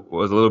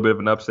of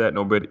an upset.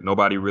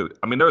 Nobody really.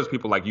 I mean, there was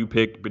people like you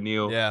picked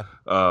Beneil, yeah.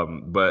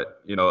 But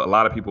a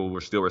lot of people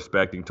were still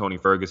respecting Tony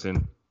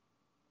Ferguson.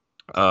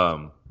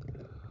 But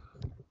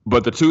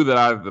the 2 that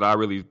I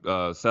really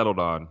settled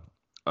on,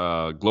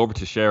 Glover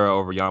Teixeira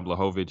over Jan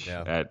Blachowicz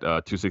at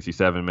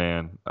 267,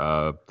 man.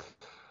 I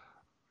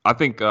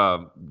think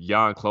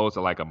Jan closed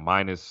at like a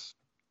minus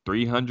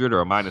 300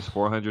 or a minus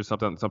 400,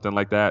 something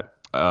like that.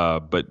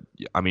 But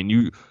I mean,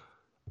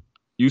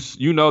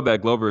 you know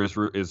that Glover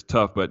is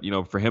tough, but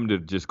for him to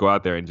just go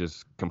out there and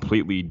just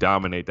completely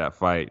dominate that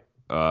fight,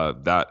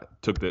 that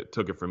took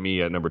it for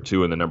me at number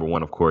 2, and the number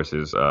 1, of course,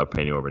 is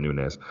Pena over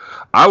Nunes.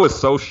 I was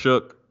so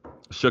shook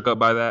up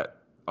by that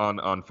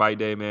on fight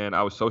day, man.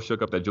 I was so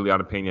shook up that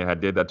Juliana Pena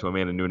had did that to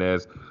Amanda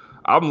Nunes.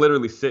 I'm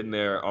literally sitting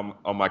there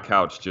on my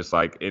couch, just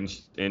like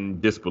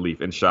in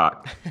disbelief, in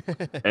shock.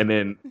 And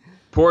then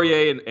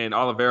Poirier and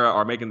Oliveira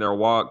are making their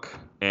walk,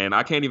 and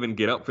I can't even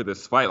get up for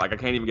this fight. Like, I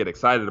can't even get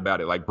excited about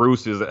it. Like,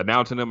 Bruce is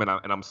announcing them, and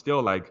I'm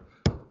still like,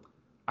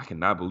 I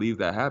cannot believe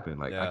that happened.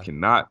 Like, I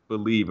cannot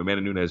believe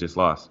Amanda Nunes just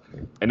lost.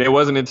 And it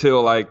wasn't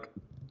until like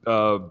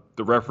the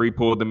referee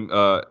pulled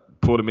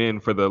him in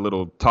for the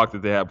little talk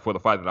that they had before the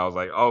fight that I was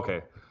like, oh,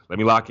 okay, let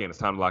me lock in. It's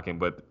time to lock in.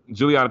 But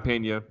Juliana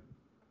Pena,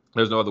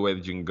 there's no other way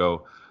that you can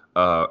go.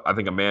 I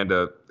think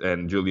Amanda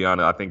and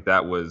Juliana, I think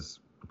that was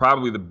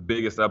probably the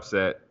biggest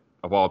upset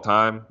of all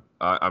time.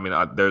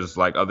 There's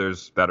like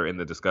others that are in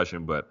the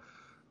discussion, but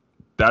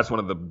that's one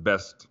of the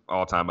best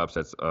all-time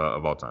upsets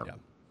of all time. Yeah.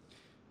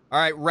 All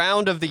right,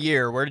 round of the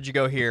year. Where did you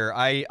go here?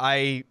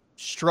 I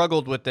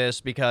struggled with this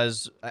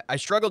because I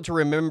struggled to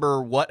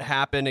remember what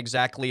happened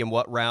exactly in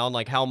what round,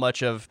 like how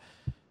much of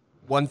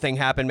one thing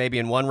happened maybe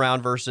in one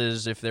round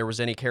versus if there was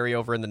any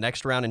carryover in the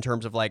next round in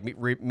terms of like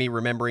me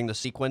remembering the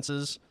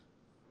sequences?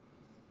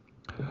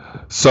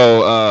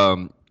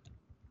 So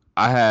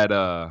I had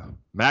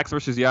Max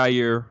versus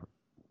Yair,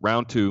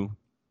 round 2.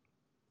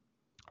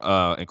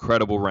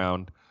 Incredible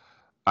round.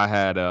 I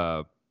had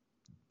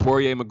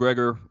Poirier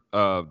McGregor,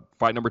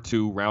 fight number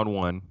 2, round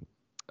 1.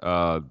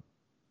 That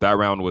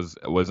round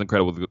was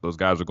incredible. Those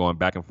guys were going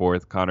back and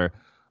forth. Conor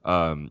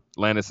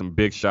landed some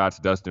big shots.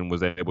 Dustin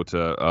was able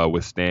to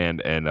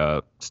withstand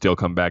and still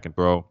come back and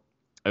throw.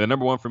 And the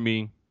number 1 for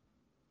me,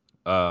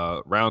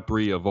 round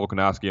 3 of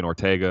Volkanovski and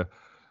Ortega.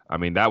 I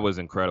mean, that was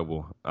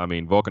incredible. I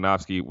mean,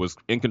 Volkanovski was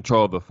in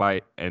control of the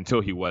fight until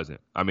he wasn't.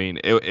 I mean,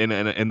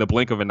 in the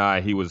blink of an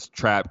eye, he was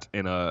trapped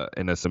in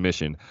a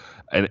submission,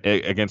 and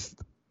against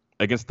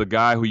the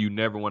guy who you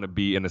never want to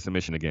be in a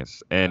submission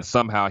against. And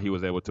somehow he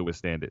was able to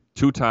withstand it.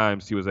 2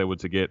 times he was able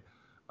to get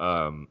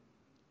out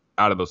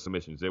of those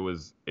submissions. It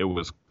was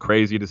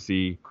crazy to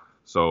see.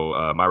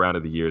 So my round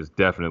of the year is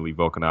definitely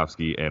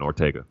Volkanovski and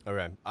Ortega.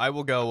 Okay, I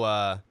will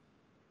go.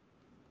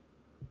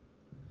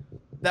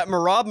 That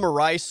Merab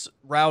Moraes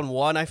round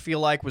 1, I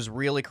feel like, was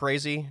really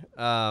crazy.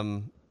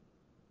 But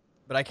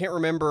I can't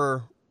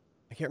remember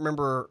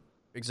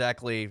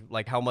exactly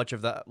like how much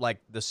of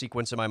the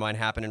sequence in my mind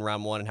happened in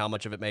round 1 and how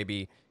much of it may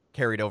be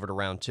carried over to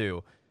round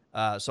 2.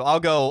 So I'll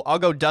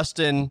go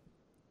Dustin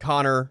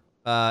Conor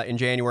in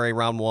January,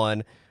 round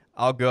 1.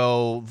 I'll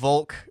go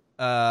Volk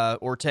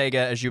Ortega,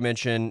 as you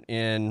mentioned,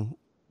 in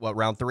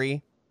round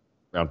 3?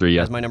 Round 3,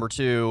 yeah. As my number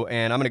 2,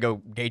 and I'm gonna go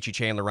Gaethje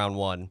Chandler round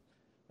 1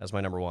 as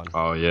my number 1.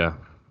 Oh yeah.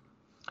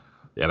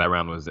 Yeah, that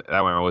round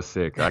was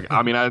sick.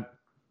 I mean, I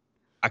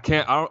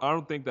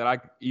don't think that I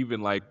even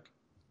like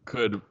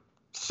could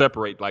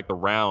separate like the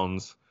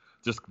rounds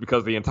just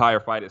because the entire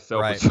fight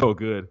itself was so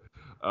good.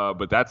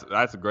 But that's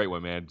a great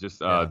one, man.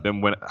 Just how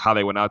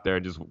they went out there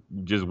and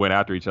just went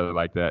after each other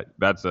like that.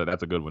 That's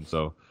a good one.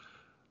 So,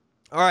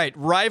 all right,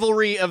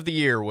 rivalry of the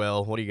year,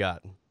 Will. What do you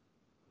got?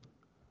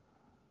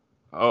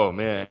 Oh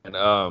man.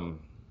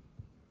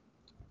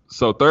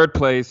 So third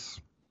place.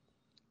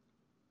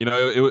 You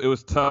know, it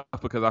was tough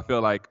because I feel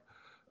like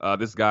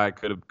this guy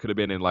could have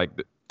been in like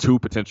the 2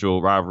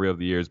 potential rivalry of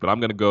the years, but I'm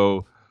gonna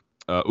go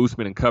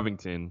Usman and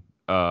Covington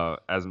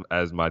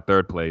as my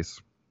third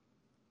place.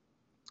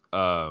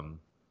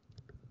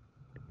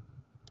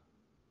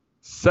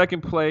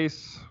 Second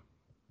place.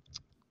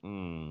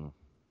 Do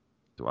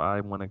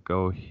I want to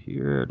go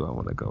here? Do I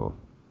want to go?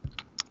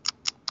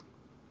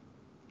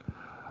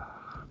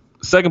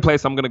 Second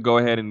place, I'm gonna go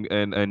ahead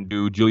and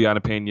do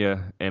Juliana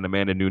Pena and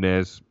Amanda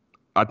Nunes.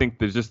 I think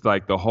there's just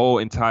like the whole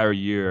entire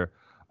year,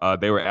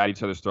 they were at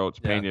each other's throats.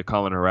 Pena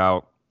calling her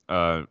out.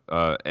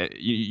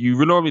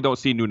 You normally don't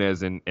see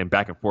Nunes in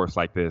back and forth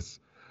like this,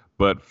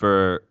 but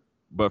for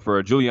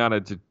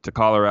Juliana to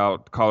call her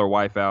out, call her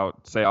wife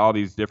out, say all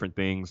these different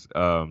things,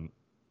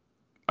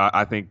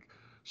 I think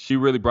she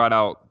really brought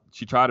out.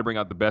 She tried to bring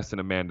out the best in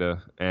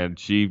Amanda, and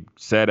she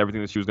said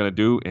everything that she was going to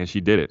do, and she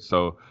did it.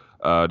 So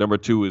number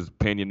 2 is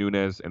Pena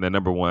Nunes, and then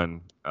number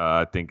 1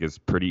 I think is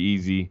pretty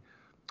easy.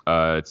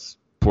 It's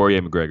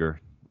Poirier McGregor.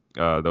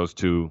 Those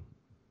 2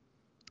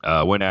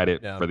 went at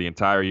it for the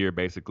entire year,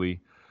 basically.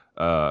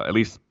 At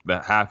least the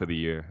half of the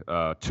year.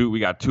 We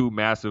got 2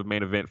 massive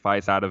main event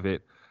fights out of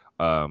it.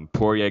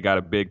 Poirier got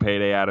a big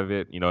payday out of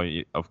it. You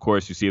know, of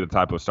course, you see the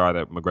type of star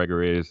that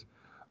McGregor is.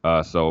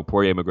 So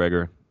Poirier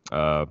McGregor,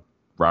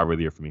 rivalry of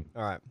the year for me.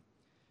 All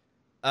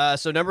right.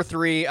 So number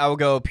 3, I will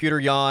go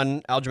Petr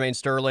Yan, Aljamain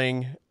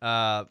Sterling.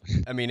 I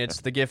mean, it's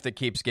the gift that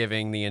keeps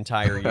giving the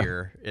entire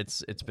year.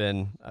 It's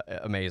been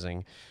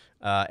amazing.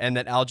 And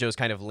that Aljo's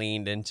kind of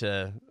leaned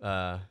into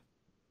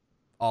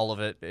all of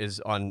it is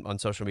on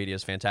social media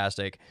is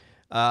fantastic.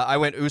 I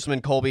went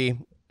Usman Colby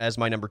as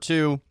my number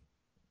 2,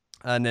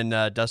 and then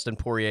Dustin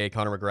Poirier,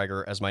 Conor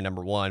McGregor as my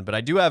number 1. But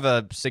I do have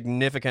a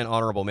significant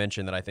honorable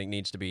mention that I think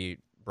needs to be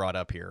brought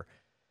up here.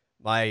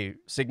 My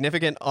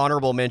significant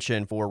honorable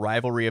mention for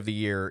rivalry of the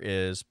year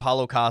is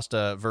Paulo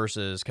Costa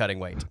versus cutting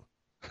weight.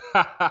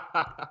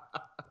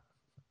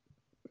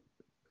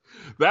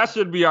 That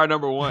should be our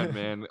number 1,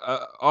 man.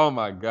 Oh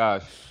my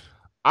gosh.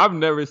 I've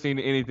never seen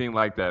anything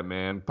like that,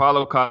 man.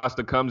 Paulo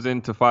Costa comes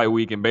into fight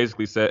week and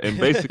basically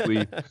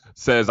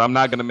says, I'm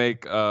not going to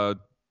make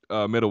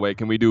middleweight.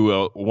 Can we do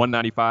a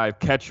 195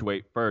 catch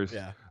weight first?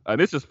 Yeah.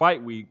 This is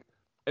fight week.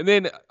 And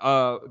then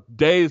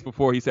days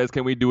before he says,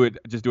 can we do it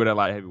at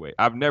light heavyweight?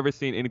 I've never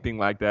seen anything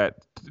like that.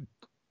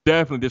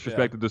 Definitely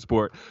disrespected the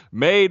sport.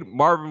 Made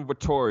Marvin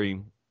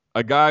Vettori,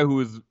 a guy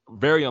who is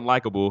very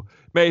unlikable,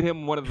 made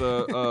him one of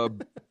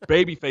the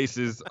baby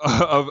faces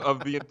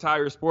of the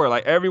entire sport.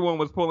 Like, everyone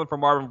was pulling for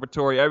Marvin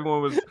Vettori.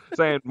 Everyone was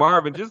saying,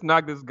 Marvin, just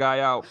knock this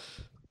guy out.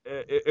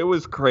 It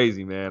was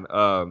crazy, man.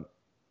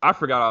 I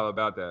forgot all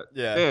about that.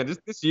 Yeah. Man, just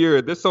this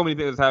year, there's so many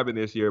things that's happened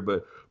this year,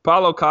 but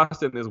Paulo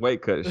Costa and his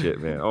weight cut shit,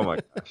 man. Oh my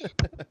gosh.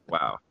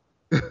 Wow.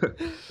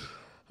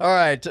 All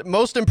right.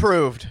 Most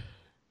improved.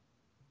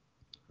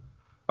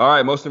 All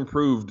right. Most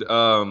improved.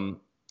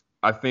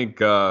 I think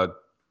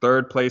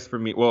third place for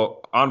me.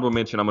 Well, honorable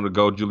mention, I'm going to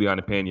go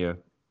Juliana Pena.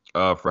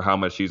 for how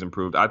much she's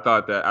improved. I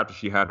thought that after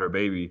she had her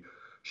baby,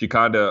 she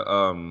kind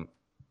of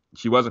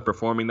she wasn't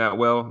performing that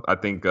well. I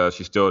think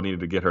she still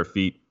needed to get her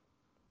feet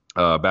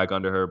back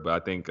under her. But I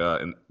think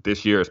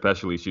this year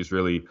especially, she's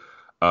really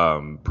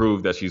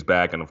proved that she's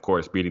back. And of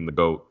course, beating the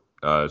GOAT,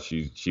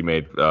 she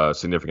made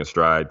significant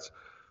strides.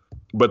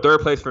 But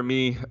third place for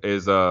me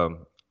is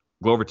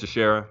Glover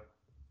Teixeira.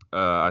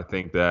 I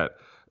think that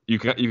you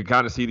can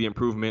kind of see the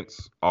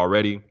improvements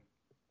already,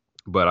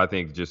 but I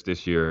think just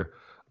this year,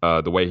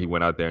 the way he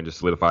went out there and just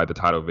solidified the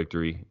title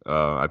victory,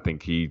 I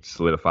think he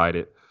solidified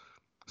it.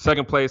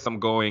 Second place, I'm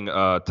going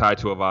Tai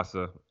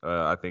Tuivasa.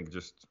 I think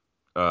just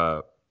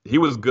he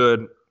was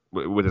good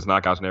with his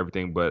knockouts and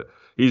everything, but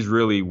he's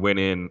really went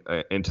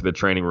into the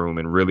training room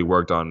and really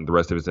worked on the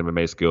rest of his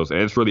MMA skills,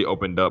 and it's really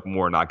opened up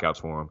more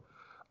knockouts for him.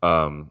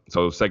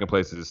 So second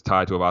place is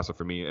Tai Tuivasa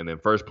for me, and then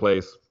first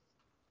place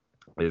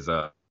is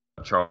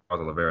Charles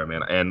Oliveira,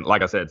 man. And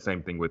like I said,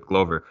 same thing with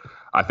Glover.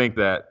 I think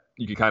that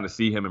you can kind of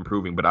see him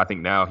improving, but I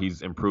think now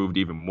he's improved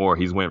even more.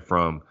 He's went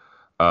from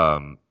a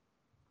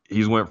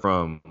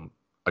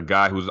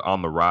guy who's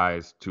on the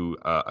rise to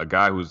a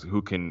guy has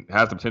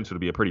the potential to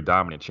be a pretty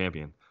dominant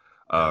champion.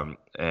 And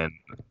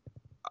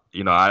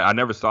I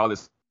never saw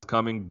this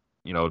coming.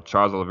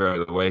 Charles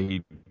Oliveira, the way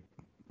he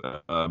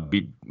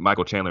beat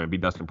Michael Chandler and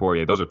beat Dustin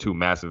Poirier, those are two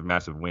massive,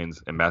 massive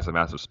wins and massive,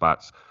 massive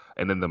spots.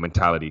 And then the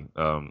mentality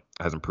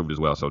has improved as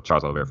well. So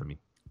Charles Oliveira for me.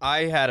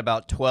 I had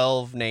about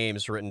 12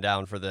 names written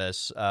down for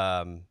this.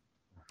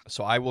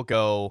 So I will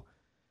go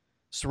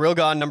Cyril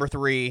Gane, number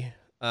 3,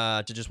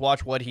 to just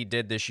watch what he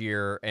did this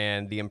year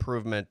and the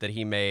improvement that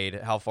he made,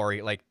 how far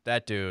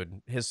that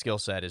dude, his skill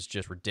set is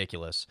just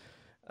ridiculous.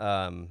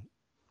 I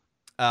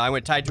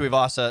went Tai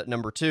Tuivasa,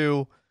 number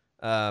 2.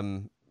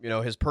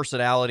 His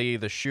personality,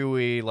 the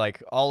shoey,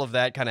 all of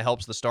that kind of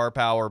helps the star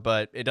power,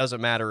 but it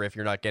doesn't matter if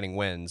you're not getting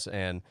wins.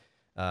 And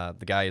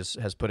the guy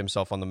has put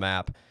himself on the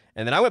map.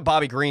 And then I went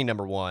Bobby Green,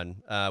 number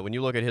 1. When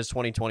you look at his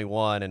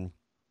 2021 and,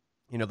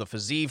 the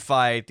Fiziev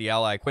fight, the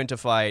Ali Quinta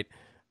fight,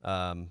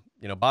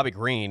 Bobby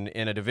Green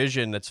in a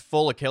division that's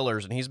full of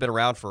killers and he's been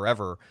around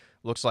forever,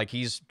 looks like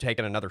he's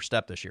taken another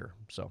step this year.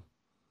 So.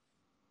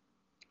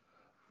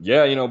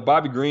 Yeah,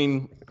 Bobby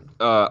Green,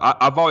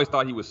 I've always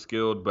thought he was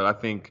skilled, but I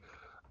think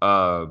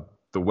the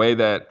way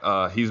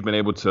that he's been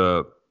able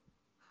to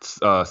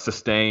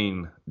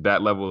sustain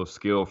that level of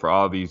skill for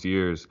all these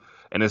years,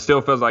 and it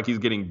still feels like he's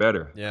getting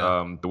better.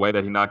 Yeah. The way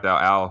that he knocked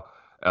out Al,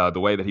 the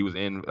way that he was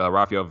in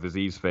Rafael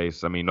Fiziev's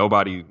face. I mean,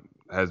 nobody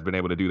has been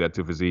able to do that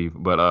to Fiziev,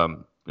 but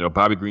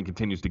Bobby Green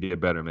continues to get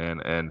better, man,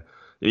 and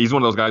he's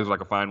one of those guys who's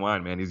like a fine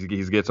wine, man.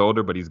 He gets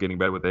older, but he's getting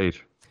better with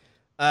age.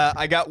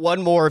 I got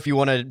one more if you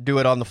want to do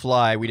it on the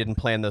fly. We didn't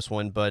plan this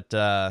one, but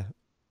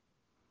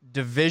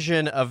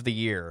Division of the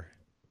Year.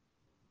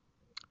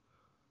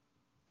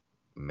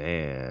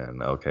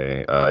 Man,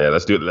 okay. Yeah,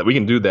 let's do it. We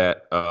can do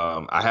that.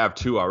 I have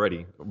 2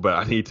 already, but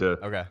I need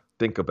to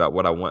think about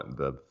what I want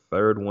the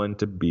third one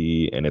to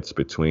be, and it's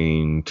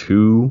between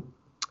 2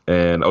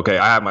 and okay,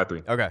 I have my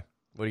 3. Okay.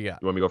 What do you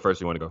got? You want me to go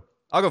first or you want to go?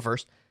 I'll go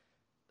first.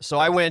 So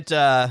I went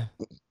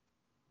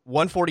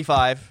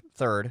 145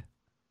 third.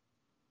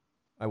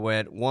 I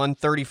went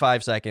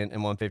 135 second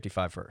and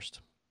 155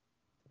 first.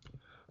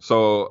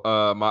 So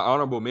my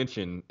honorable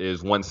mention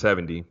is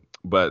 170.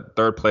 But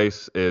third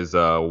place is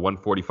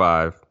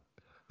 145.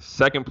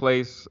 Second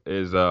place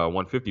is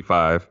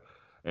 155,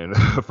 and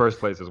first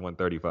place is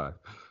 135.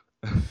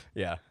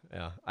 Yeah.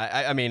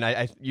 I mean,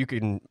 you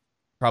can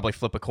probably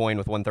flip a coin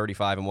with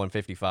 135 and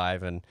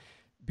 155 and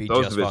be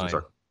Those just divisions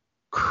fine. are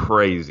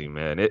crazy,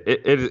 man.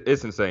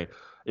 It's insane.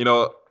 In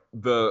all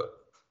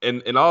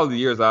of the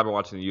years I've been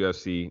watching the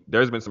UFC,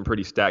 there's been some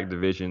pretty stacked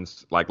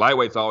divisions. Like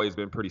lightweight's always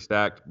been pretty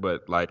stacked,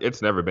 but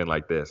it's never been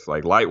like this.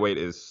 Like lightweight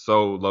is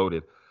so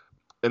loaded.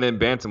 And then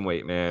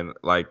bantamweight, man,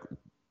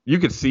 you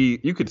could see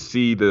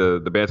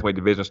the bantamweight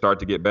division start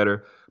to get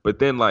better, but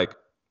then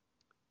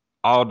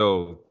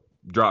Aldo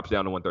drops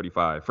down to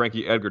 135,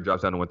 Frankie Edgar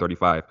drops down to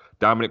 135,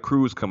 Dominic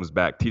Cruz comes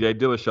back, T.J.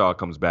 Dillashaw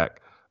comes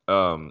back,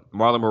 Marlon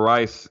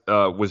Moraes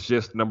was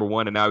just number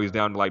 1 and now he's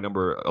down to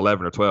number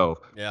 11 or 12.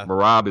 Yeah,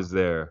 Marab is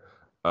there.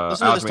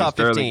 Listen to this top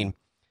 15.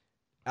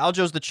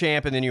 Aljo's the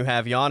champ, and then you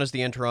have Jan as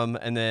the interim,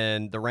 and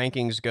then the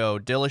rankings go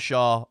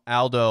Dillashaw,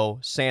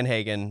 Aldo,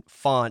 Sandhagen,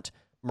 Font,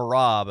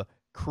 Marab,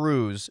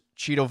 Cruz,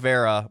 Chito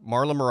Vera,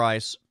 Marlon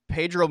Moraes,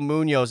 Pedro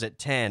Munoz at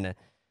 10,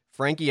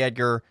 Frankie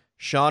Edgar,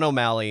 Sean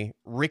O'Malley,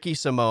 Ricky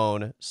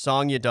Simone,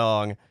 Song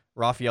Yadong,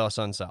 Rafael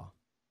Assunção.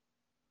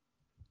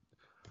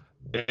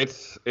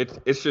 It's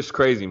just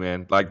crazy,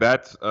 man.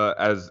 That's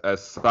as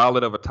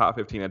solid of a top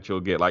 15 that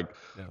you'll get.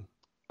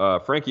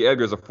 Frankie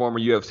Edgar is a former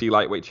UFC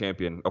lightweight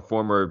champion, a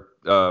former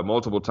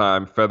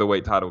multiple-time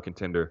featherweight title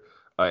contender,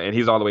 and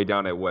he's all the way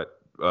down at what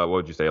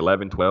would you say,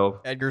 11,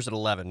 12? Edgar's at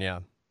 11, yeah.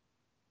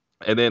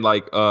 And then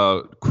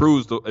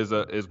Cruz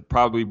is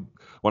probably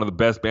one of the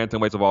best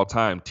bantamweights of all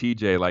time.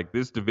 TJ,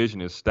 this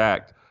division is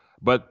stacked,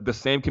 but the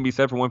same can be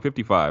said for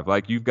 155.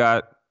 You've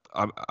got,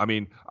 I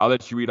mean, I'll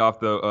let you read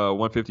off the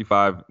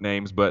 155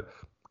 names, but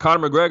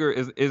Conor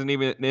McGregor isn't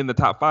even in the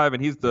top 5,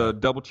 and he's the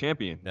double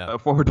champion,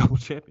 former double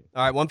champion.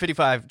 All right,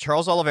 155.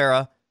 Charles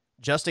Oliveira,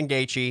 Justin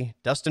Gaethje,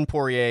 Dustin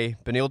Poirier,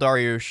 Beneil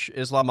Dariush,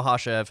 Islam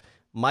Makhachev,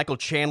 Michael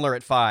Chandler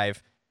at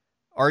 5,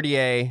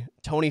 RDA,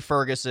 Tony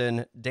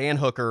Ferguson, Dan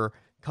Hooker,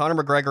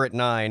 Conor McGregor at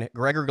 9,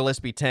 Gregor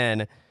Gillespie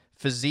 10,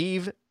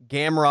 Fiziev,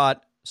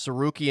 Gamrot,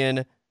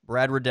 Sarukian,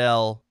 Brad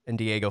Riddell, and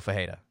Diego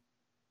Fajeda.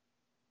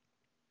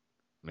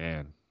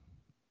 Man.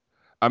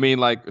 I mean,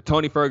 like,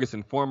 Tony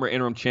Ferguson, former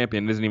interim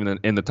champion, isn't even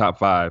in the top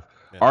 5.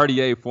 Yeah.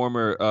 RDA,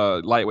 former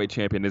lightweight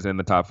champion, is in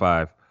the top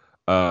 5.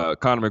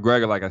 Conor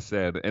McGregor, like I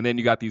said. And then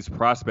you got these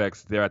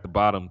prospects there at the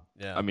bottom.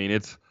 Yeah. I mean,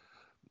 it's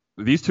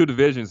these two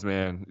divisions,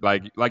 man.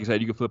 Like you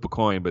said, you can flip a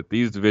coin, but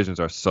these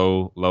divisions are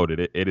so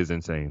loaded. It is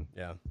insane.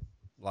 Yeah,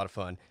 a lot of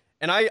fun.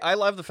 And I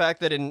love the fact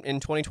that in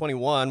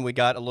 2021, we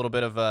got a little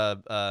bit of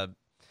a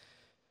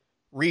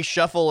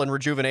reshuffle and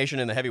rejuvenation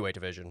in the heavyweight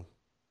division.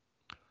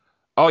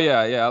 Oh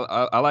yeah.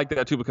 I like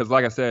that too because,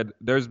 like I said,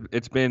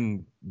 it's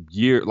been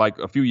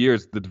a few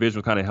years. The division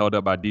was kind of held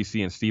up by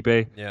DC and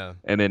Stipe. Yeah.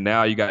 And then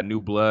now you got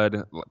new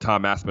blood: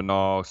 Tom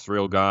Aspinall,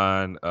 Cyril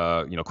Gane,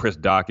 Chris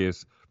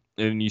Daukaus,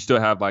 and you still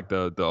have like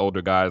the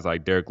older guys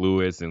like Derek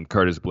Lewis and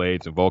Curtis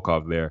Blades and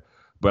Volkov there.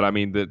 But I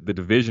mean, the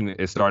division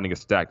is starting to get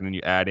stacked, and then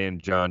you add in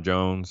John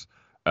Jones,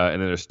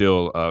 and then there's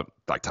still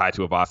like Tai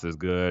Tuivasa is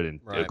good,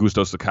 and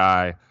Augusto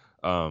Sakai.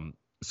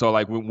 So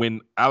like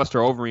when Alistair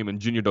Overeem and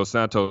Junior Dos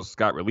Santos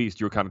got released,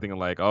 you were kind of thinking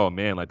like, oh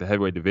man, like the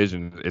heavyweight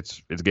division,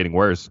 it's getting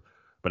worse,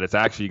 but it's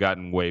actually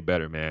gotten way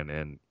better, man.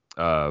 And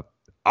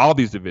all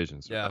these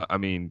divisions, I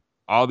mean,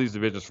 all these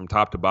divisions from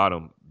top to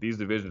bottom, these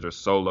divisions are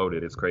so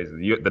loaded, it's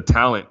crazy. The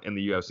talent in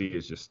the UFC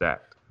is just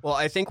stacked. Well,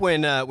 I think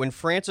when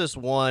Francis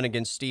won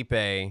against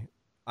Stipe,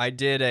 I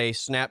did a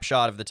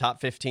snapshot of the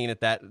top 15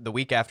 the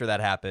week after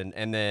that happened,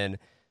 and then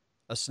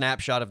a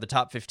snapshot of the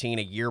top 15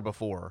 a year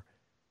before.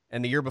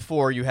 And the year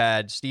before, you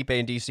had Stipe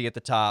and DC at the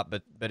top,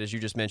 but as you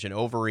just mentioned,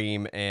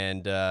 Overeem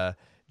and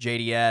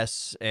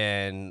JDS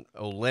and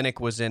Oleinik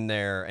was in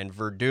there, and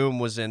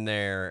Verdum was in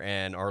there,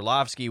 and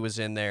Arlovsky was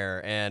in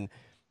there, and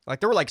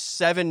like there were like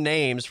 7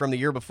 names from the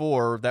year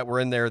before that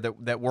were in there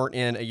that weren't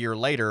in a year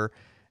later.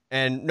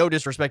 And no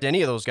disrespect to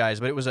any of those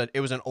guys, but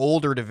it was an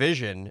older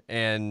division,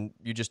 and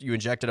you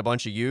injected a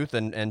bunch of youth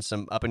and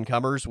some up and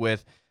comers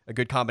with a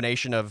good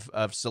combination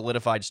of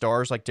solidified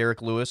stars like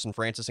Derek Lewis and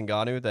Francis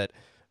Ngannou that.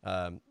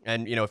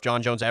 And if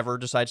John Jones ever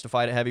decides to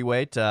fight at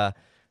heavyweight, that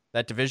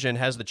division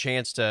has the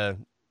chance to,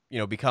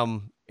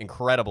 become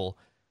incredible.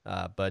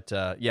 But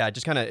it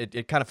just kind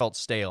of felt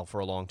stale for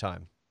a long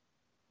time.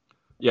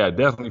 Yeah, it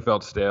definitely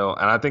felt stale,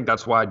 and I think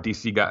that's why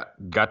DC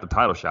got the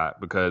title shot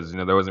because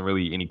there wasn't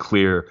really any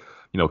clear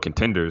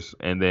contenders,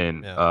 and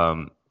then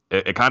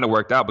it kind of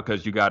worked out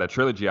because you got a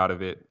trilogy out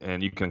of it,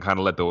 and you can kind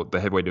of let the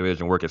heavyweight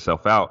division work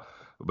itself out.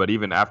 But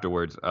even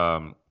afterwards,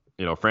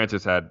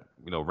 Francis had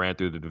ran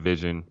through the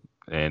division.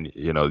 And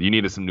you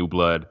needed some new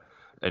blood,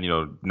 and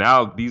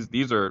now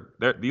these are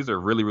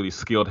really really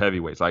skilled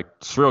heavyweights. Like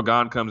Cyril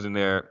Gane comes in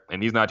there,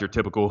 and he's not your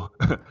typical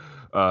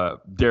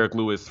Derek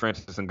Lewis,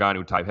 Francis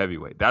Ngannou type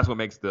heavyweight. That's what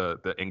makes the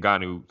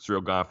Ngannou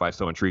Cyril Gane fight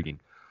so intriguing.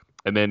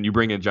 And then you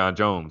bring in John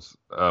Jones,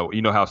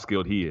 you know how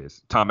skilled he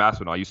is. Tom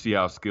Aspinall, you see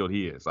how skilled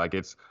he is. Like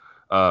it's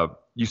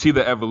you see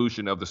the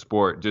evolution of the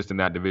sport just in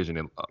that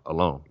division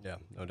alone. Yeah,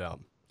 no doubt.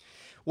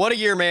 What a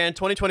year, man.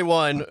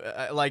 2021,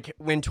 like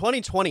when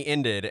 2020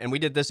 ended and we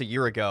did this a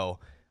year ago,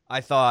 I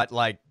thought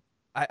like,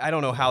 I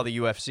don't know how the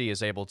UFC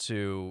is able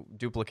to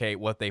duplicate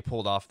what they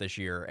pulled off this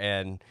year.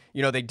 And,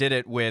 they did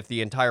it with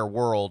the entire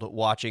world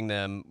watching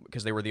them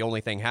because they were the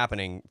only thing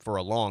happening for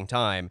a long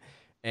time.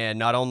 And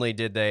not only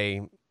did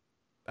they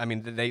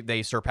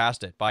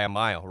surpassed it by a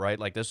mile, right?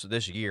 Like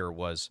this year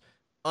was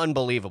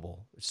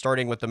unbelievable,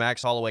 starting with the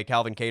Max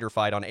Holloway-Calvin Kattar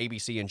fight on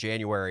ABC in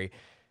January,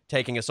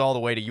 taking us all the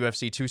way to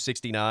UFC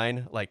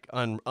 269, like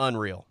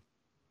unreal.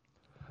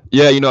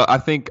 Yeah, I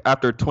think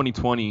after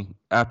 2020,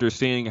 after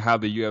seeing how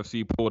the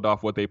UFC pulled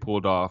off what they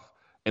pulled off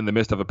in the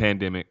midst of a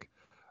pandemic,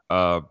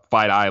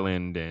 Fight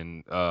Island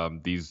and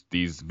these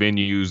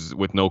venues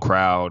with no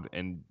crowd,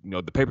 and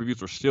the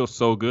pay-per-views were still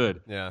so good.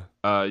 Yeah.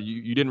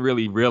 You didn't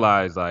really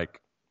realize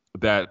like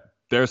that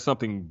there's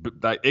something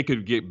that it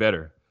could get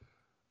better,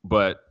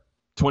 but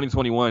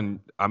 2021,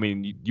 I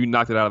mean, you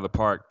knocked it out of the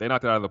park. They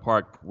knocked it out of the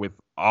park with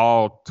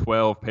all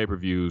 12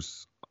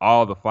 pay-per-views,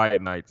 all the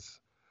fight nights,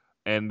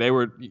 and they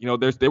were,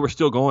 they were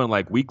still going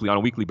like weekly on a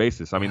weekly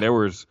basis. I mean, there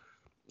was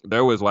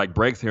like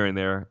breaks here and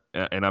there,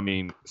 and I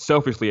mean,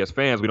 selfishly as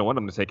fans, we don't want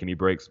them to take any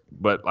breaks,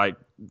 but like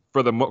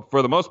for the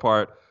most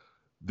part,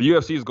 the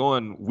UFC is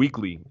going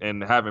weekly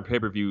and having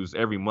pay-per-views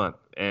every month.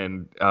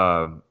 And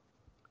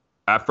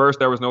at first,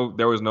 there was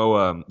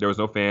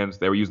no fans.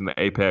 They were using the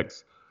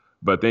Apex.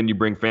 But then you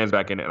bring fans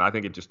back in, and I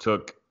think it just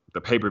took the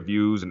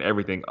pay-per-views and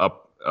everything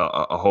up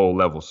a whole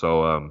level.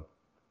 So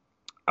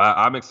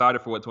I'm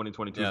excited for what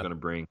 2022 is going to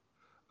bring.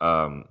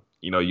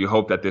 You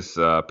hope that this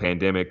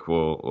pandemic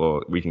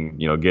we can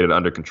get it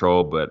under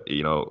control. But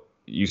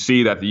you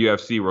see that the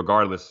UFC,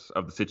 regardless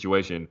of the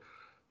situation,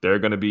 they're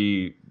gonna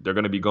be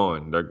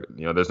going.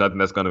 There's nothing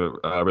that's gonna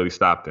really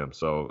stop them.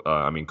 So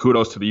I mean,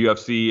 kudos to the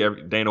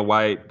UFC, Dana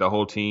White, the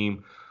whole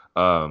team.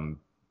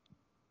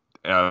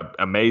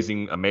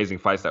 Amazing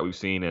fights that we've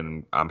seen,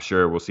 and I'm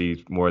sure we'll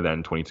see more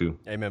than 22.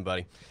 Amen,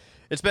 buddy.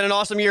 It's been an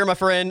awesome year, my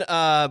friend.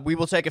 We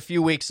will take a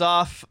few weeks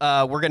off.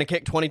 We're going to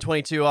kick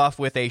 2022 off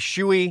with a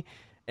shoey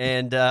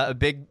and a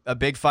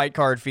big fight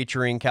card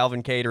featuring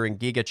Calvin Kattar and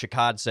Giga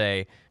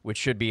Chikadze, which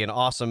should be an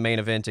awesome main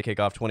event to kick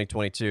off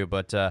 2022.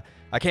 But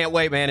I can't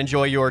wait, man.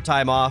 Enjoy your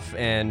time off,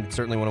 and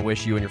certainly want to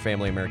wish you and your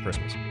family a Merry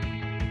Christmas.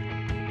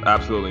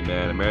 Absolutely,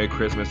 man. A Merry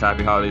Christmas,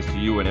 Happy Holidays to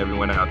you and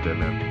everyone out there,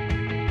 man.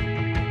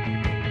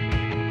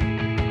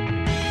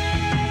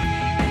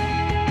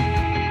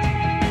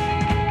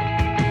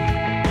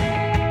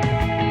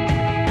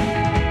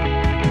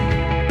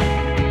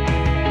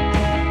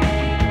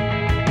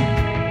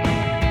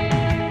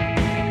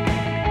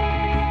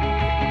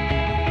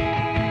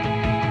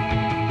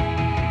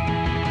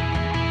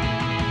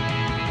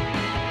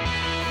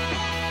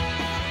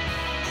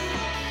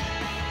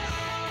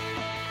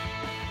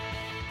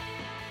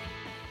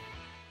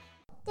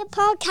 The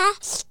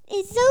podcast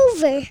is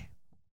over.